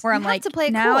 Yes. Where I'm like, to play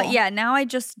it now, cool. yeah, now I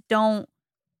just don't.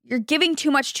 You're giving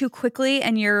too much too quickly,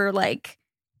 and you're like,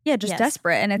 just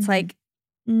desperate, and it's like,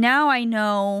 now I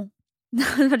know.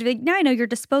 Now I know you're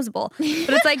disposable, but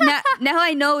it's like now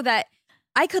I know that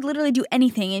I could literally do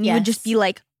anything, and you would just be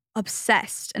like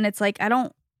obsessed, and it's like I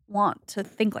don't want to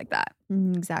think like that.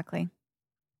 Exactly.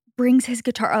 Brings his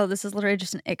guitar. Oh, this is literally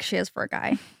just an ick she has for a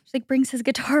guy. She's like brings his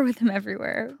guitar with him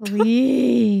everywhere.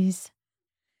 Please.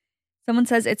 Someone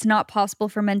says it's not possible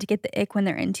for men to get the ick when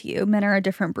they're into you. Men are a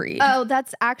different breed. Oh,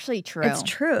 that's actually true. It's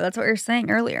true. That's what you were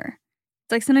saying earlier.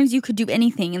 It's like sometimes you could do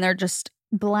anything, and they're just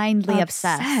blindly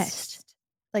obsessed.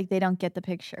 Like they don't get the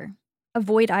picture.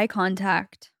 Avoid eye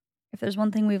contact. If there's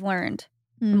one thing we've learned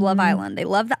from Love Island, they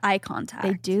love the eye contact.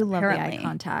 They do love the eye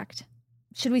contact.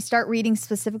 Should we start reading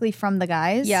specifically from the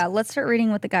guys? Yeah, let's start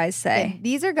reading what the guys say.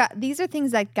 Okay. These are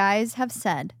things that guys have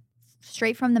said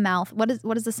straight from the mouth. What is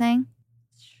the saying?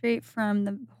 Straight from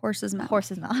the horse's mouth.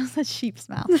 Horse's mouth. The sheep's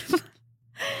mouth.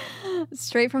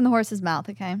 Straight from the horse's mouth.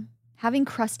 Okay. Having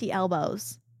crusty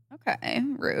elbows. Okay.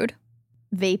 Rude.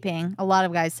 Vaping. A lot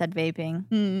of guys said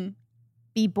vaping.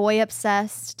 Be boy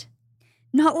obsessed.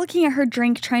 Not looking at her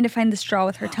drink, trying to find the straw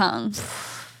with her tongue.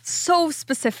 So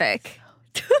specific.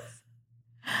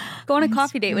 Go on a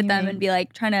coffee date with them and be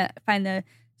like trying to find the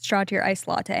straw to your iced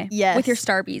latte. Yes. With your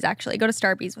Starbies, actually. Go to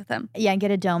Starbies with them. Yeah, and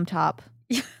get a dome top.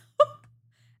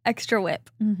 Extra whip.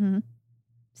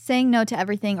 Saying no to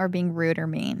everything or being rude or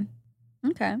mean.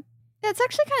 Okay. Yeah, it's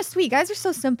actually kind of sweet. Guys are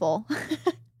so simple.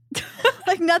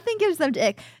 Like nothing gives them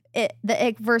the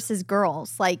ick versus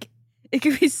girls. Like it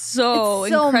could be so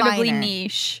incredibly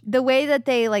niche. The way that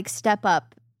they like step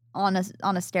up on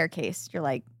a staircase, you're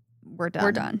like, we're done.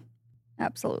 We're done.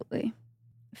 Absolutely.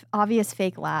 Obvious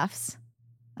fake laughs.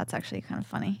 That's actually kind of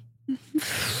funny.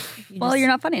 Well, you're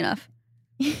not funny enough.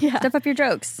 Yeah. Step up your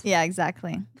jokes. Yeah,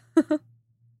 exactly.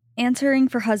 Answering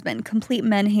for husband, complete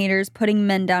men haters, putting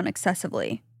men down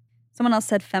excessively. Someone else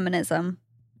said feminism.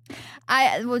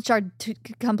 Which are two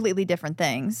completely different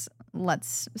things.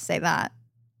 Let's say that.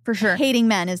 For sure. Hating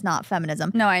men is not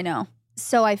feminism. No, I know.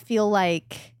 So I feel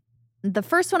like the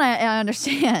first one I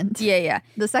understand. Yeah.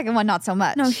 The second one, not so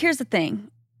much. No, here's the thing.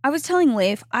 I was telling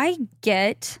Leif, I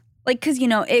get, like, because, you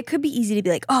know, it could be easy to be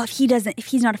like, oh, if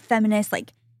he's not a feminist,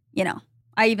 like, you know,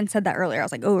 I even said that earlier. I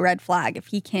was like, oh, red flag if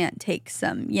he can't take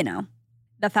some, you know,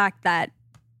 the fact that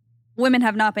women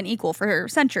have not been equal for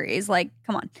centuries. Like,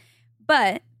 come on.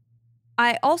 But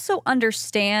I also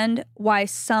understand why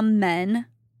some men,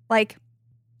 like,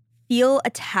 feel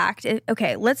attacked.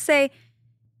 Okay, let's say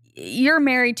you're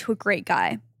married to a great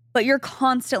guy, but you're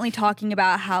constantly talking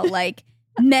about how, like,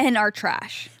 men are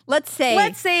trash. Let's say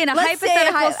in a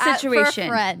hypothetical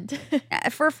situation.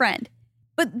 For a friend.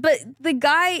 But the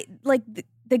guy, like,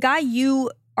 the guy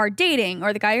you are dating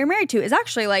or the guy you're married to is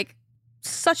actually, like,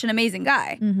 such an amazing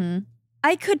guy. Mm-hmm.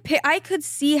 I could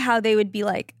see how they would be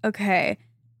like, okay,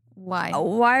 why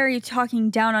are you talking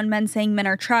down on men, saying men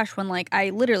are trash when, like, I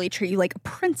literally treat you like a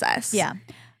princess? Yeah.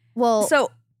 Well,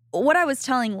 so what I was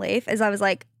telling Leif is I was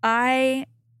like, I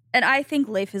think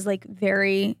Leif is, like,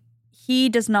 he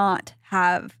does not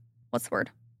have, what's the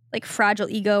word? Like, fragile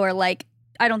ego, or, like,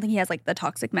 I don't think he has, like, the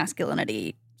toxic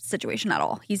masculinity situation at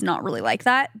all. He's not really like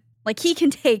that. Like, he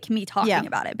can take me talking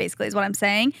about it, basically, is what I'm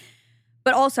saying.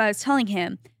 But also, I was telling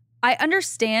him, I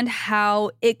understand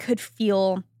how it could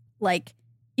feel like,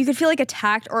 you could feel, like,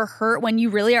 attacked or hurt when you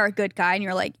really are a good guy and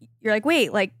you're like,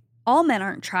 wait, like, all men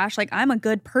aren't trash. Like, I'm a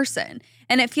good person.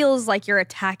 And it feels like you're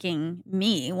attacking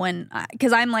me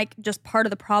because I'm, like, just part of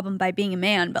the problem by being a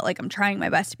man, but, like, I'm trying my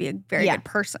best to be a very good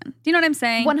person. Do you know what I'm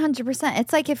saying? 100%.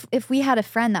 It's like if we had a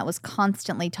friend that was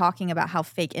constantly talking about how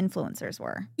fake influencers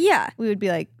were. Yeah. We would be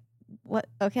like, what?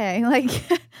 Okay. Like,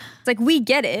 it's like, we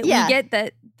get it. Yeah. We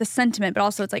get the sentiment, but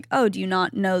also it's like, oh, do you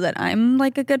not know that I'm,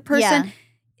 like, a good person? Yeah.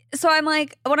 So I'm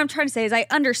like, what I'm trying to say is I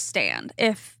understand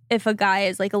if a guy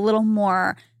is, like, a little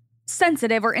more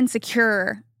sensitive or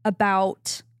insecure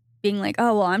about being like,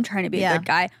 oh, well, I'm trying to be a good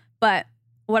guy. But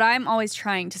what I'm always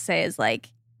trying to say is,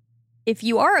 like, if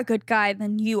you are a good guy,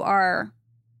 then you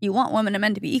want women and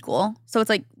men to be equal. So it's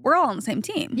like, we're all on the same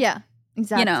team. Yeah,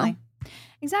 exactly. You know?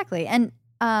 Exactly. And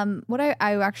what I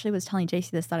actually was telling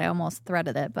JC this, that I almost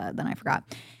threaded it, but then I forgot,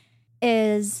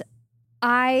 is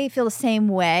I feel the same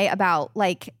way about,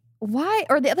 like, why,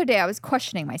 or the other day I was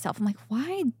questioning myself. I'm like,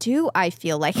 why do I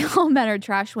feel like all men are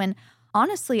trash when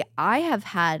honestly I have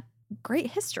had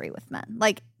great history with men?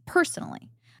 Like,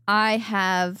 personally, I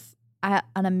have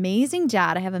an amazing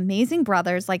dad. I have amazing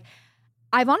brothers. Like,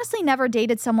 I've honestly never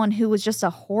dated someone who was just a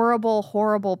horrible,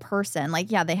 horrible person. Like,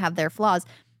 yeah, they have their flaws.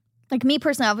 Like, me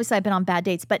personally, obviously I've been on bad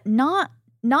dates, but not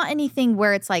anything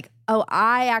where it's like, oh,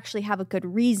 I actually have a good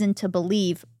reason to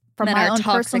believe from men my are own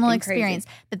toxic personal and experience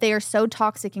crazy. that they are so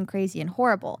toxic and crazy and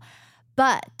horrible.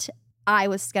 But I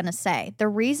was going to say, the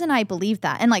reason I believe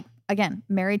that, and, like, again,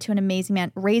 married to an amazing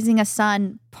man, raising a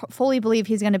son, fully believe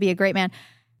he's going to be a great man.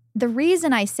 The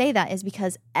reason I say that is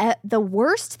because the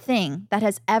worst thing that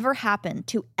has ever happened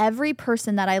to every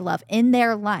person that I love in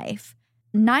their life,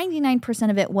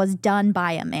 99% of it was done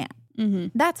by a man. Mm-hmm.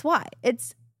 That's why.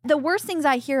 It's the worst things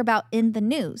I hear about in the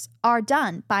news are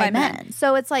done by men.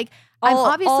 So it's like, I'm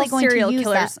obviously going to use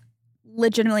killers, that.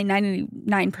 Legitimately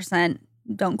 99%,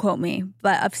 don't quote me,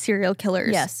 but of serial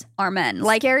killers are men.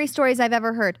 Like, scary stories I've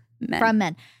ever heard from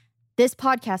men. This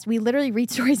podcast, we literally read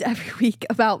stories every week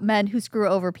about men who screw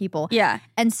over people. Yeah.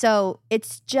 And so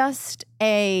it's just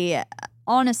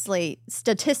honestly,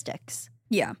 statistics.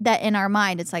 Yeah. That in our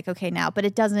mind, it's like, okay, now, but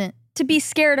it doesn't. To be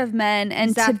scared of men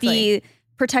and to be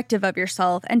protective of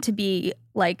yourself and to be,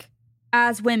 like,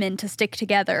 as women, to stick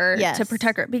together to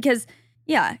protect her. Because,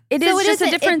 it is just a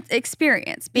different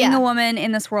experience being a woman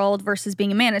in this world versus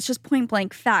being a man. It's just point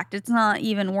blank fact. It's not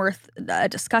even worth a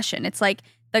discussion. It's like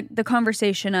the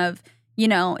conversation of, you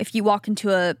know, if you walk into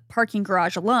a parking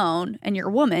garage alone and you're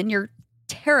a woman, you're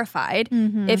terrified.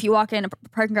 Mm-hmm. If you walk in a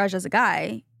parking garage as a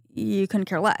guy, you couldn't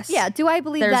care less. Yeah. Do I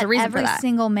believe There's that a reason every for that.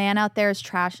 single man out there is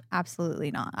trash? Absolutely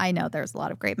not. I know there's a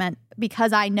lot of great men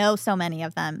because I know so many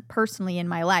of them personally in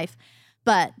my life.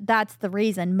 But that's the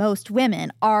reason most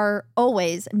women are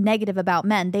always negative about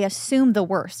men. They assume the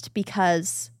worst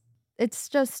because it's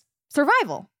just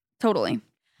survival. Totally.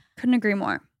 Couldn't agree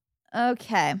more.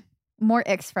 Okay. More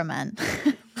icks from men.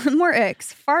 More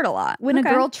icks. Fart a lot. When a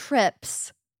girl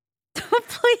trips.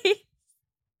 Please.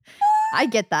 I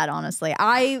get that, honestly.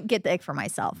 I get the ick for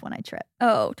myself when I trip.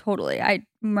 Oh, totally. I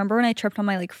remember when I tripped on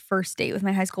my like first date with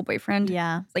my high school boyfriend.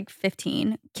 Yeah. I was, like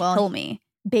 15. Well, Kill me.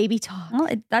 Baby talk. Well,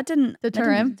 that didn't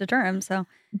Deter him. Deter him. So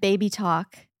Baby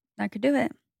talk. that could do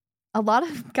it. A lot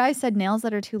of guys said nails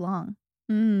that are too long.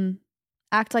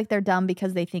 Act like they're dumb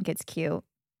because they think it's cute.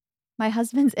 My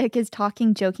husband's ick is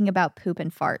joking about poop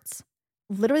and farts.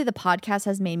 Literally, the podcast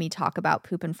has made me talk about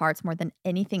poop and farts more than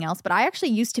anything else. But I actually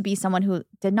used to be someone who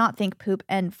did not think poop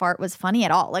and fart was funny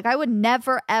at all. Like, I would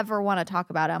never, ever want to talk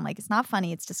about it. I'm like, it's not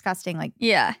funny. It's disgusting. Like,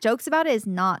 Yeah. jokes about it is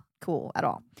not cool at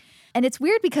all. And it's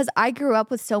weird because I grew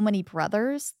up with so many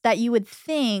brothers that you would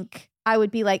think I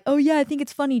would be like, oh, yeah, I think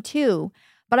it's funny too.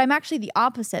 But I'm actually the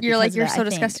opposite. You're like, because of you're it, so I think.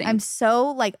 disgusting. I'm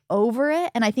so like over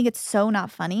it. And I think it's so not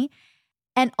funny.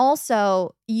 And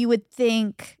also, you would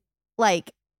think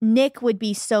like Nick would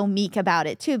be so meek about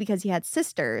it too because he had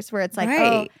sisters where it's like, oh,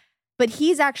 Right. but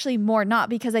he's actually more not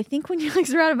because I think when you're like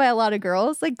surrounded by a lot of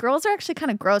girls, like girls are actually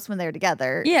kind of gross when they're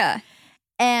together. Yeah.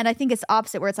 And I think it's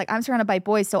opposite where it's like I'm surrounded by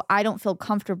boys, so I don't feel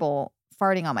comfortable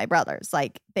farting on my brothers.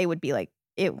 Like they would be like,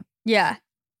 ew. Yeah.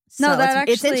 So No, that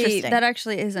it's actually interesting. that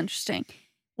actually is interesting.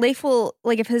 Leif will,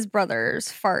 like, if his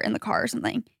brothers fart in the car or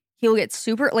something, he'll get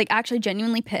super, like, actually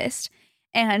genuinely pissed,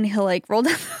 and he'll like roll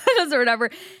down the windows or whatever.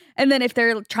 And then if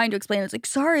they're trying to explain, it's like,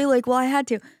 sorry, like, well, I had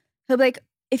to. He'll be like,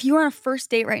 if you were on a first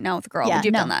date right now with a girl, Yeah, would you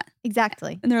have no. done that?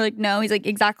 Exactly. And they're like, no. He's like,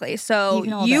 exactly. So You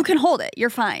can hold it. can hold it. You're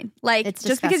fine. Like, It's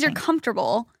just because you're disgusting.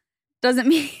 comfortable doesn't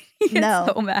mean you get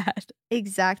No. so mad.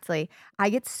 Exactly. I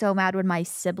get so mad when my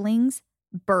siblings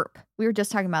burp. We were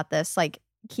just talking about this. Like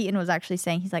Keaton was actually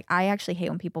saying, he's like, I actually hate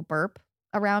when people burp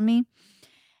around me.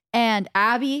 And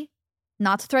Abby,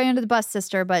 not to throw you under the bus,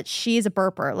 sister, but she's a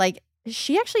burper. Like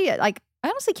she actually, like, I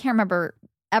honestly can't remember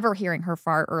ever hearing her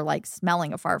fart or like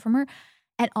smelling a fart from her.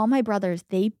 And all my brothers,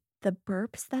 the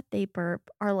burps that they burp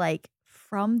are like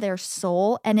from their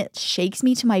soul, and it shakes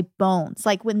me to my bones.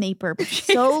 Like when they burp, it's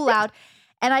so loud,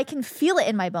 and I can feel it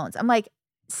in my bones. I'm like,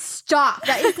 stop.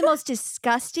 That is the most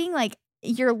disgusting. Like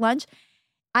your lunch.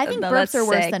 I think No, burps that's are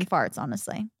worse sick. than farts,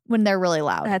 honestly, when they're really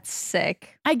loud. That's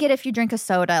sick. I get if you drink a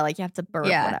soda, like you have to burp,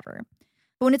 Yeah. whatever.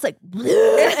 But when it's like, and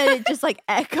it just like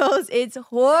echoes, it's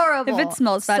horrible. If it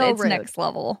smells bad, So it's rude. next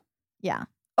level. Yeah.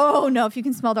 Oh no, if you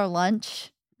can smell their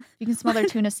lunch, if you can smell their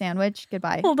tuna sandwich,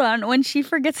 goodbye. Hold on. When she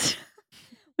forgets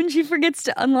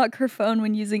to unlock her phone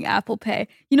when using Apple Pay.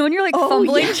 You know when you're like Oh,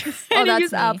 fumbling yes. trying Oh, to that's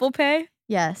use me. Apple Pay?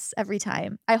 Yes, every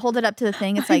time. I hold it up to the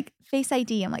thing, it's like Face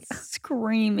ID. I'm like,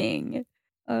 Screaming.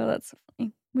 Oh, that's so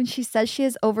funny. when she says she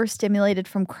is overstimulated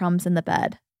from crumbs in the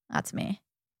bed, that's me.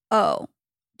 Oh,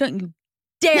 don't you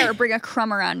dare bring a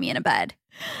crumb around me in a bed.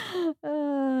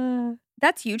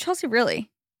 That's you, Chelsea,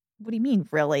 really? What do you mean,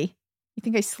 really? You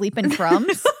think I sleep in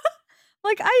crumbs?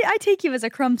 Like, I take you as a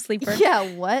crumb sleeper.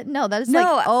 Yeah, what? No, that is No.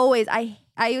 like always. I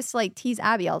used to like tease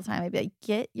Abby all the time. I'd be like,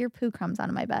 get your poo crumbs out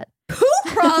of my bed. Poo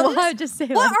crumbs? Well, I would just say,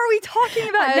 What like, are we talking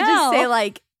about I would now? just say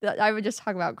like, I would just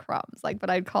talk about crumbs, like, but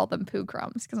I'd call them poo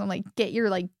crumbs because I'm like, get your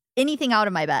like anything out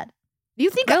of my bed. Do you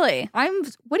think Really? I'm?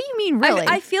 What do you mean, really?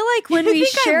 I feel like when You we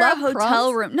think I share a love hotel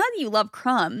crumbs? room, not that you love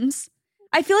crumbs.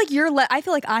 I feel like I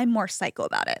feel like I'm more psycho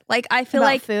about it. Like I feel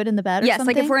About like food in the bed. Or yes,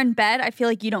 something? like if we're in bed, I feel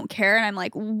like you don't care, and I'm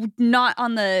like not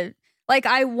on the like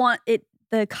I want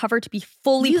the cover to be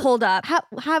fully pulled up. Have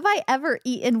I ever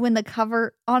eaten when the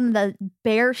cover on the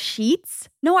bare sheets?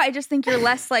 No, I just think you're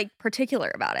less like particular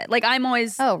about it. Like I'm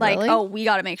always Oh, like, really? oh, we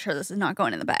got to make sure this is not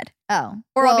going in the bed, Oh,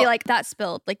 or I'll be well, like, that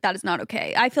spilled, like that is not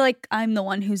okay. I feel like I'm the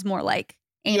one who's more like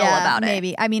anal yeah, about it.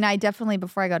 Maybe. I mean, I definitely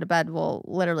before I go to bed will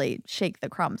literally shake the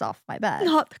crumbs off my bed.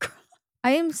 Not the crumb.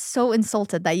 I am so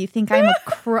insulted that you think I'm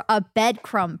a bed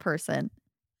crumb person.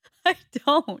 I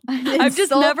don't. I'm I've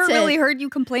just never insulted. really heard you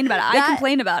complain about it. I That-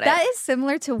 complain about it. That is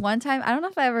similar to one time. I don't know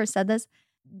if I ever said this.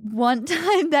 One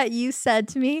time that you said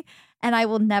to me, and I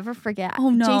will never forget. Oh,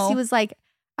 no. JC was like,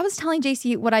 I was telling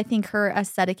JC what I think her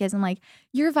aesthetic is, and like,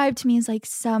 your vibe to me is like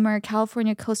summer,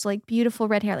 California coastal, like beautiful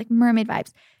red hair, like mermaid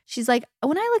vibes. She's like,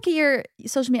 when I look at your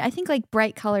social media, I think like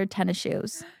bright colored tennis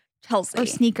shoes Chelsea. or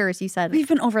sneakers. You said We've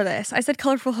been over this. I said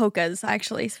colorful hokas,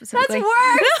 actually, that's specifically.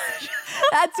 worse.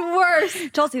 That's worse.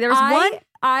 Chelsea, there was one.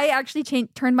 I actually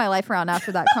turned my life around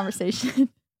after that conversation.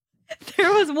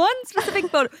 There was one specific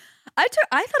photo. I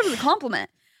thought it was a compliment.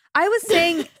 I was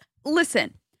saying,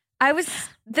 listen,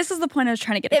 this is the point I was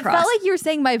trying to get It across. felt like you were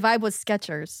saying my vibe was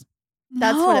Skechers.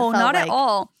 That's no, what it felt not like. at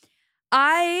all.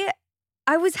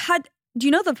 Do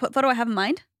you know the photo I have in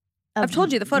mind? I've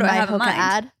told you the photo I my have in Hoka mind.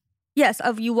 ad. Yes,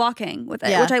 of you walking with it,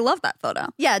 Yeah. which I love that photo.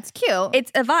 Yeah, it's cute.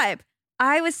 It's a vibe.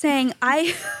 I was saying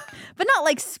but not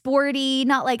like sporty,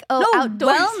 not like no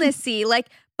outdoors. wellnessy, like,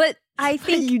 but I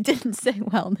think You didn't say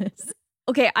wellness.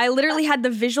 Okay, I literally had the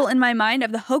visual in my mind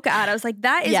of the Hoka ad. I was like,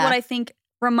 that is what I think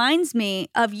reminds me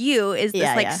of you is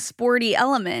this sporty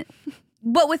element.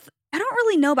 But I don't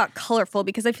really know about colorful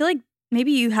because I feel like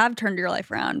maybe you have turned your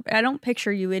life around. But I don't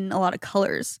picture you in a lot of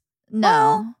colors. No.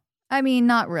 Well, I mean,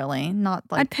 not really. Not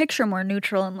like. I'd picture more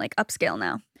neutral and like upscale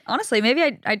now. Honestly,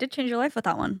 maybe I did change your life with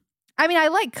that one. I mean, I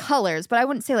like colors, but I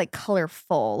wouldn't say like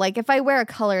colorful. Like if I wear a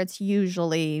color, it's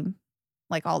usually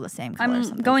like all the same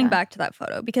colors. I'm going back to that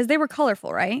photo because they were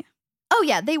colorful, right? Oh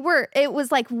yeah, they were. It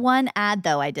was like one ad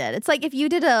though I did. It's like if you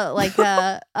did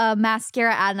a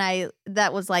mascara ad and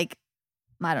that was like,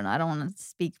 I don't know, I don't want to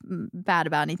speak bad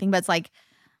about anything, but it's like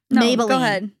Maybelline. Go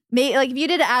ahead. Like if you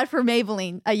did an ad for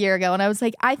Maybelline a year ago and I was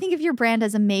like, I think of your brand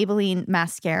as a Maybelline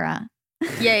mascara.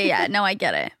 Yeah. No, I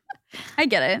get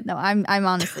it. No, I'm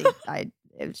honestly,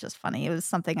 it was just funny. It was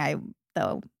something I,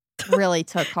 though, really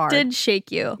took hard. Did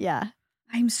shake you. Yeah.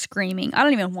 I'm screaming. I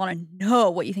don't even want to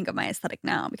know what you think of my aesthetic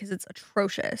now because it's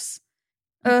atrocious.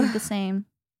 I think the same.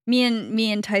 Me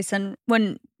and Tyson,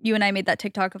 when you and I made that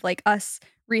TikTok of like us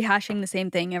rehashing the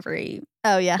same thing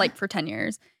like for 10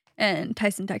 years. And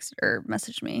Tyson texted or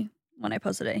messaged me when I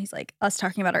posted it. He's like, us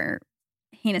talking about our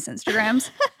heinous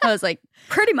Instagrams. I was like,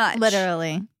 pretty much.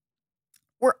 Literally.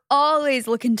 We're always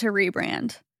looking to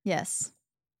rebrand. Yes.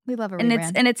 We love a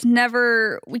rebrand. And it's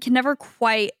never, we can never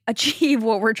quite achieve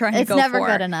what we're trying to go for. It's never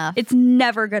good enough. It's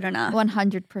never good enough.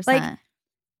 100%. Like,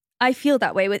 I feel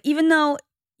that way with, even though,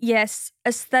 yes,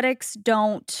 aesthetics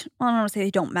don't, well, I don't want to say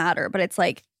they don't matter, but it's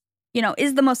like, you know,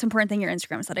 is the most important thing your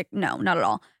Instagram aesthetic? No, not at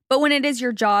all. But when it is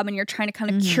your job and you're trying to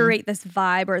kind of curate this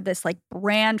vibe or this like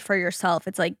brand for yourself,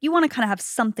 it's like you want to kind of have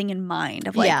something in mind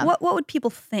of like, what would people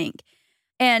think?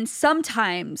 And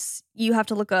sometimes you have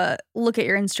to look at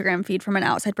your Instagram feed from an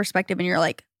outside perspective and you're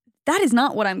like, that is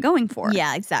not what I'm going for.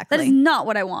 Yeah, exactly. That is not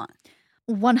what I want.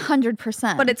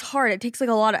 100%. But it's hard. It takes like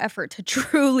a lot of effort to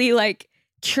truly like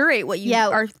curate what you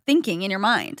are thinking in your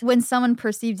mind. When someone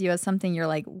perceives you as something, you're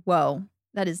like, whoa,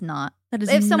 that is not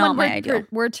if someone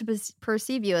were to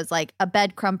perceive you as like a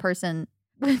breadcrumb person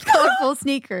with colorful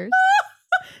sneakers,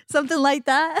 something like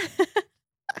that.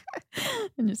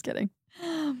 I'm just kidding.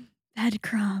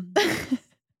 Breadcrumb.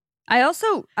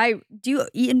 I do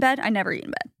eat in bed. I never eat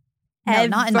in bed. No,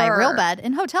 not in my real bed.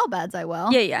 In hotel beds, I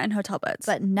will. Yeah, in hotel beds.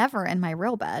 But never in my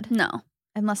real bed. No.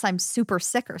 Unless I'm super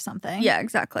sick or something. Yeah,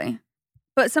 exactly.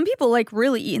 But some people like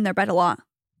really eat in their bed a lot.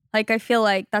 Like I feel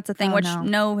like that's a thing.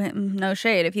 No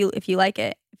shade. If you like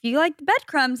it, if you like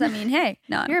breadcrumbs, I mean, hey,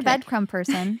 no, you're a breadcrumb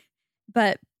person.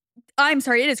 But I'm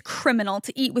sorry, it is criminal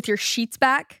to eat with your sheets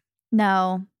back.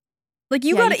 No, like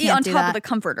you got to eat on top of the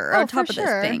comforter or on top of this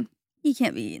thing. You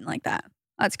can't be eating like that.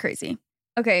 That's crazy.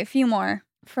 Okay, a few more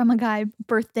from a guy.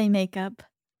 Birthday makeup.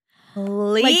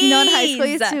 Please. Like, you know, in high school,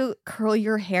 you used to curl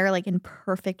your hair like in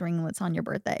perfect ringlets on your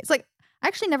birthday. It's like I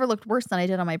actually never looked worse than I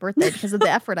did on my birthday because of the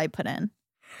effort I put in.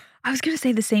 I was going to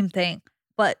say the same thing,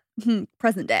 but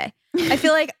present day. I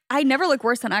feel like I never look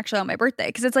worse than actually on my birthday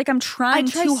because it's like I'm trying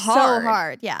too hard. So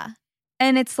hard, yeah.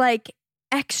 And it's like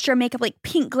extra makeup, like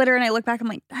pink glitter, and I look back, I'm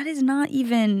like, that is not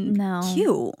even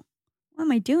cute. What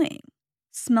am I doing?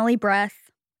 Smelly breath,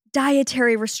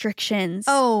 dietary restrictions.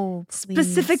 Oh, please.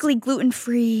 Specifically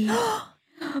gluten-free.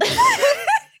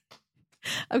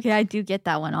 Okay, I do get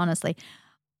that one, honestly.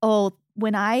 Oh,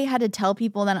 when I had to tell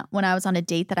people that when I was on a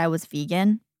date that I was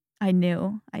vegan, I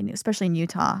knew, especially in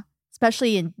Utah,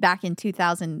 especially back in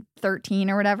 2013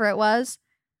 or whatever it was.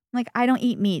 I'm like, I don't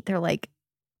eat meat. They're like,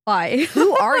 why?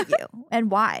 Who are you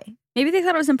and why? Maybe they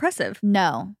thought it was impressive.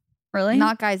 No. Really?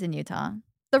 Not guys in Utah.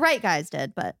 The right guys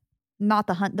did, but not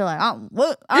the hunt. They're like,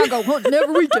 I'll go hunting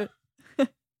every weekend.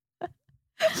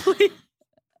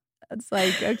 It's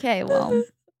like, okay, well.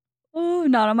 Oh,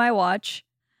 not on my watch.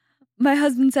 My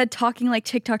husband said talking like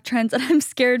TikTok trends, and I'm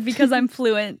scared because I'm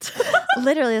fluent.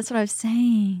 Literally, that's what I was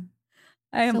saying.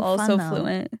 I am also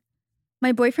fluent.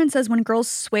 My boyfriend says when girls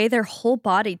sway their whole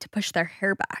body to push their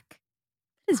hair back.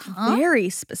 That is very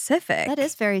specific. That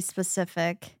is very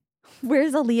specific.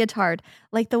 Where's a leotard?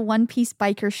 Like the one-piece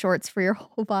biker shorts for your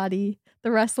whole body.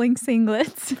 The wrestling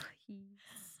singlets.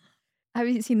 Have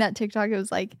you seen that TikTok? It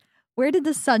was like, where did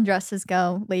the sundresses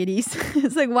go, ladies?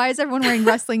 It's like, why is everyone wearing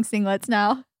wrestling singlets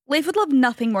now? Leif would love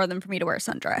nothing more than for me to wear a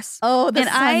sundress. Oh, the and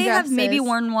sundresses. I have maybe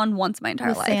worn one once my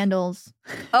entire life. Sandals.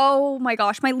 Oh my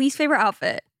gosh, my least favorite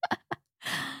outfit.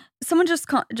 Someone just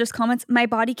comments, my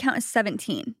body count is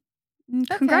 17.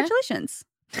 Okay. Congratulations.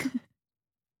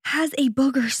 Has a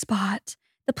booger spot.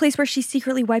 The place where she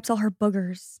secretly wipes all her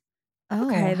boogers. Oh,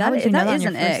 okay, that is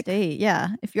an first date. Yeah,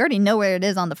 if you already know where it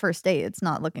is on the first date, it's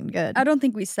not looking good. I don't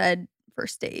think we said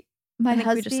first date. My husband,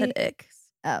 husband, we just said ick.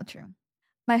 Oh, true.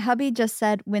 My hubby just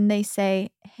said when they say,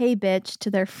 hey, bitch, to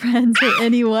their friends or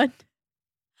anyone.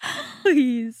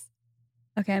 Please.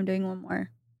 Okay, I'm doing one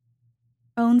more.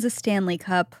 Owns a Stanley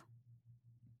Cup.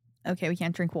 Okay, we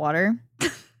can't drink water.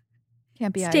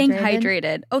 Can't be Staying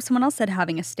hydrated. Oh, someone else said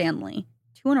having a Stanley.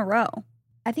 2 in a row.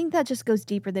 I think that just goes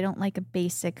deeper. They don't like a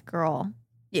basic girl.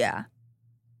 Yeah.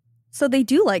 So they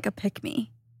do like a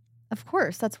pick-me. Of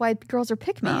course. That's why girls are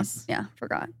pick-me's. Yeah,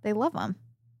 forgot. They love them.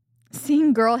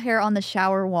 Seeing girl hair on the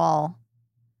shower wall.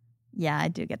 Yeah, I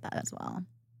do get that as well.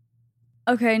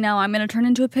 Okay, now I'm going to turn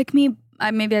into a pick-me.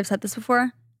 Maybe I've said this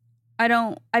before.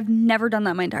 I've never done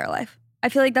that my entire life. I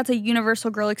feel like that's a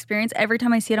universal girl experience. Every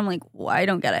time I see it, I'm like, well, I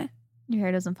don't get it. Your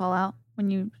hair doesn't fall out when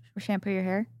you shampoo your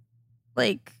hair?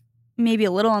 Like, maybe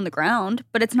a little on the ground,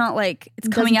 but it's not like it's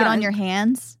coming out on your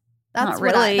hands. That's not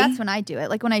really. That's when I do it.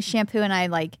 Like when I shampoo and I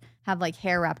like have like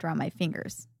hair wrapped around my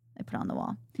fingers, I put it on the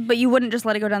wall. But you wouldn't just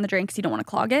let it go down the drain because you don't want to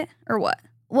clog it, or what?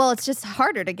 Well, it's just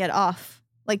harder to get off.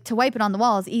 Like to wipe it on the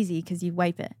wall is easy because you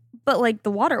wipe it. But like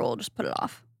the water will just put it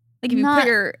off. Like if you put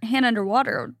your hand under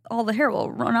water, all the hair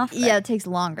will run off. Yeah, it takes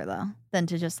longer though than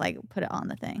to just like put it on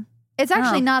the thing. It's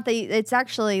actually not it's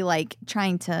actually like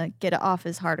trying to get it off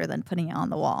is harder than putting it on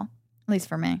the wall. At least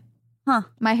for me. Huh.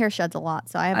 My hair sheds a lot,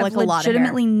 so I have like a lot of hair. I've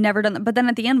legitimately never done that. But then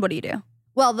at the end, what do you do?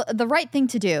 Well, the right thing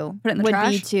to do put it in the would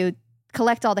trash? be to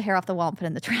collect all the hair off the wall and put it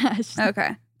in the trash.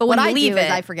 Okay. But when when I you leave do it,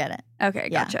 is I forget it. Okay,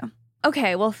 gotcha.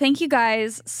 Okay, well, thank you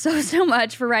guys so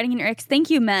much for writing in your icks. Thank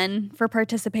you, men, for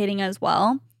participating as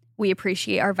well. We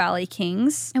appreciate our Valley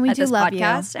Kings and we at do this love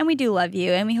podcast. You. And we do love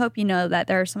you. And we hope you know that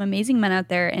there are some amazing men out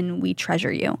there and we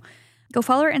treasure you. Go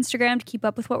follow our Instagram to keep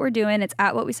up with what we're doing. It's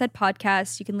at What We Said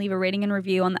Podcast. You can leave a rating and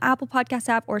review on the Apple Podcast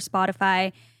app or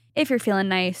Spotify if you're feeling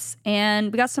nice.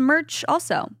 And we got some merch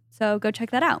also. So go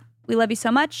check that out. We love you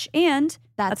so much. And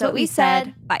that's what we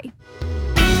said. Bye.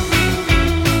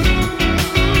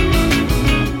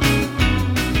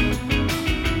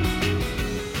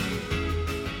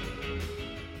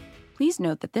 Please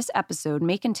note that this episode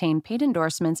may contain paid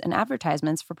endorsements and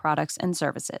advertisements for products and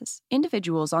services.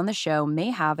 Individuals on the show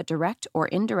may have a direct or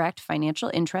indirect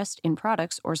financial interest in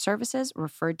products or services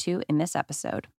referred to in this episode.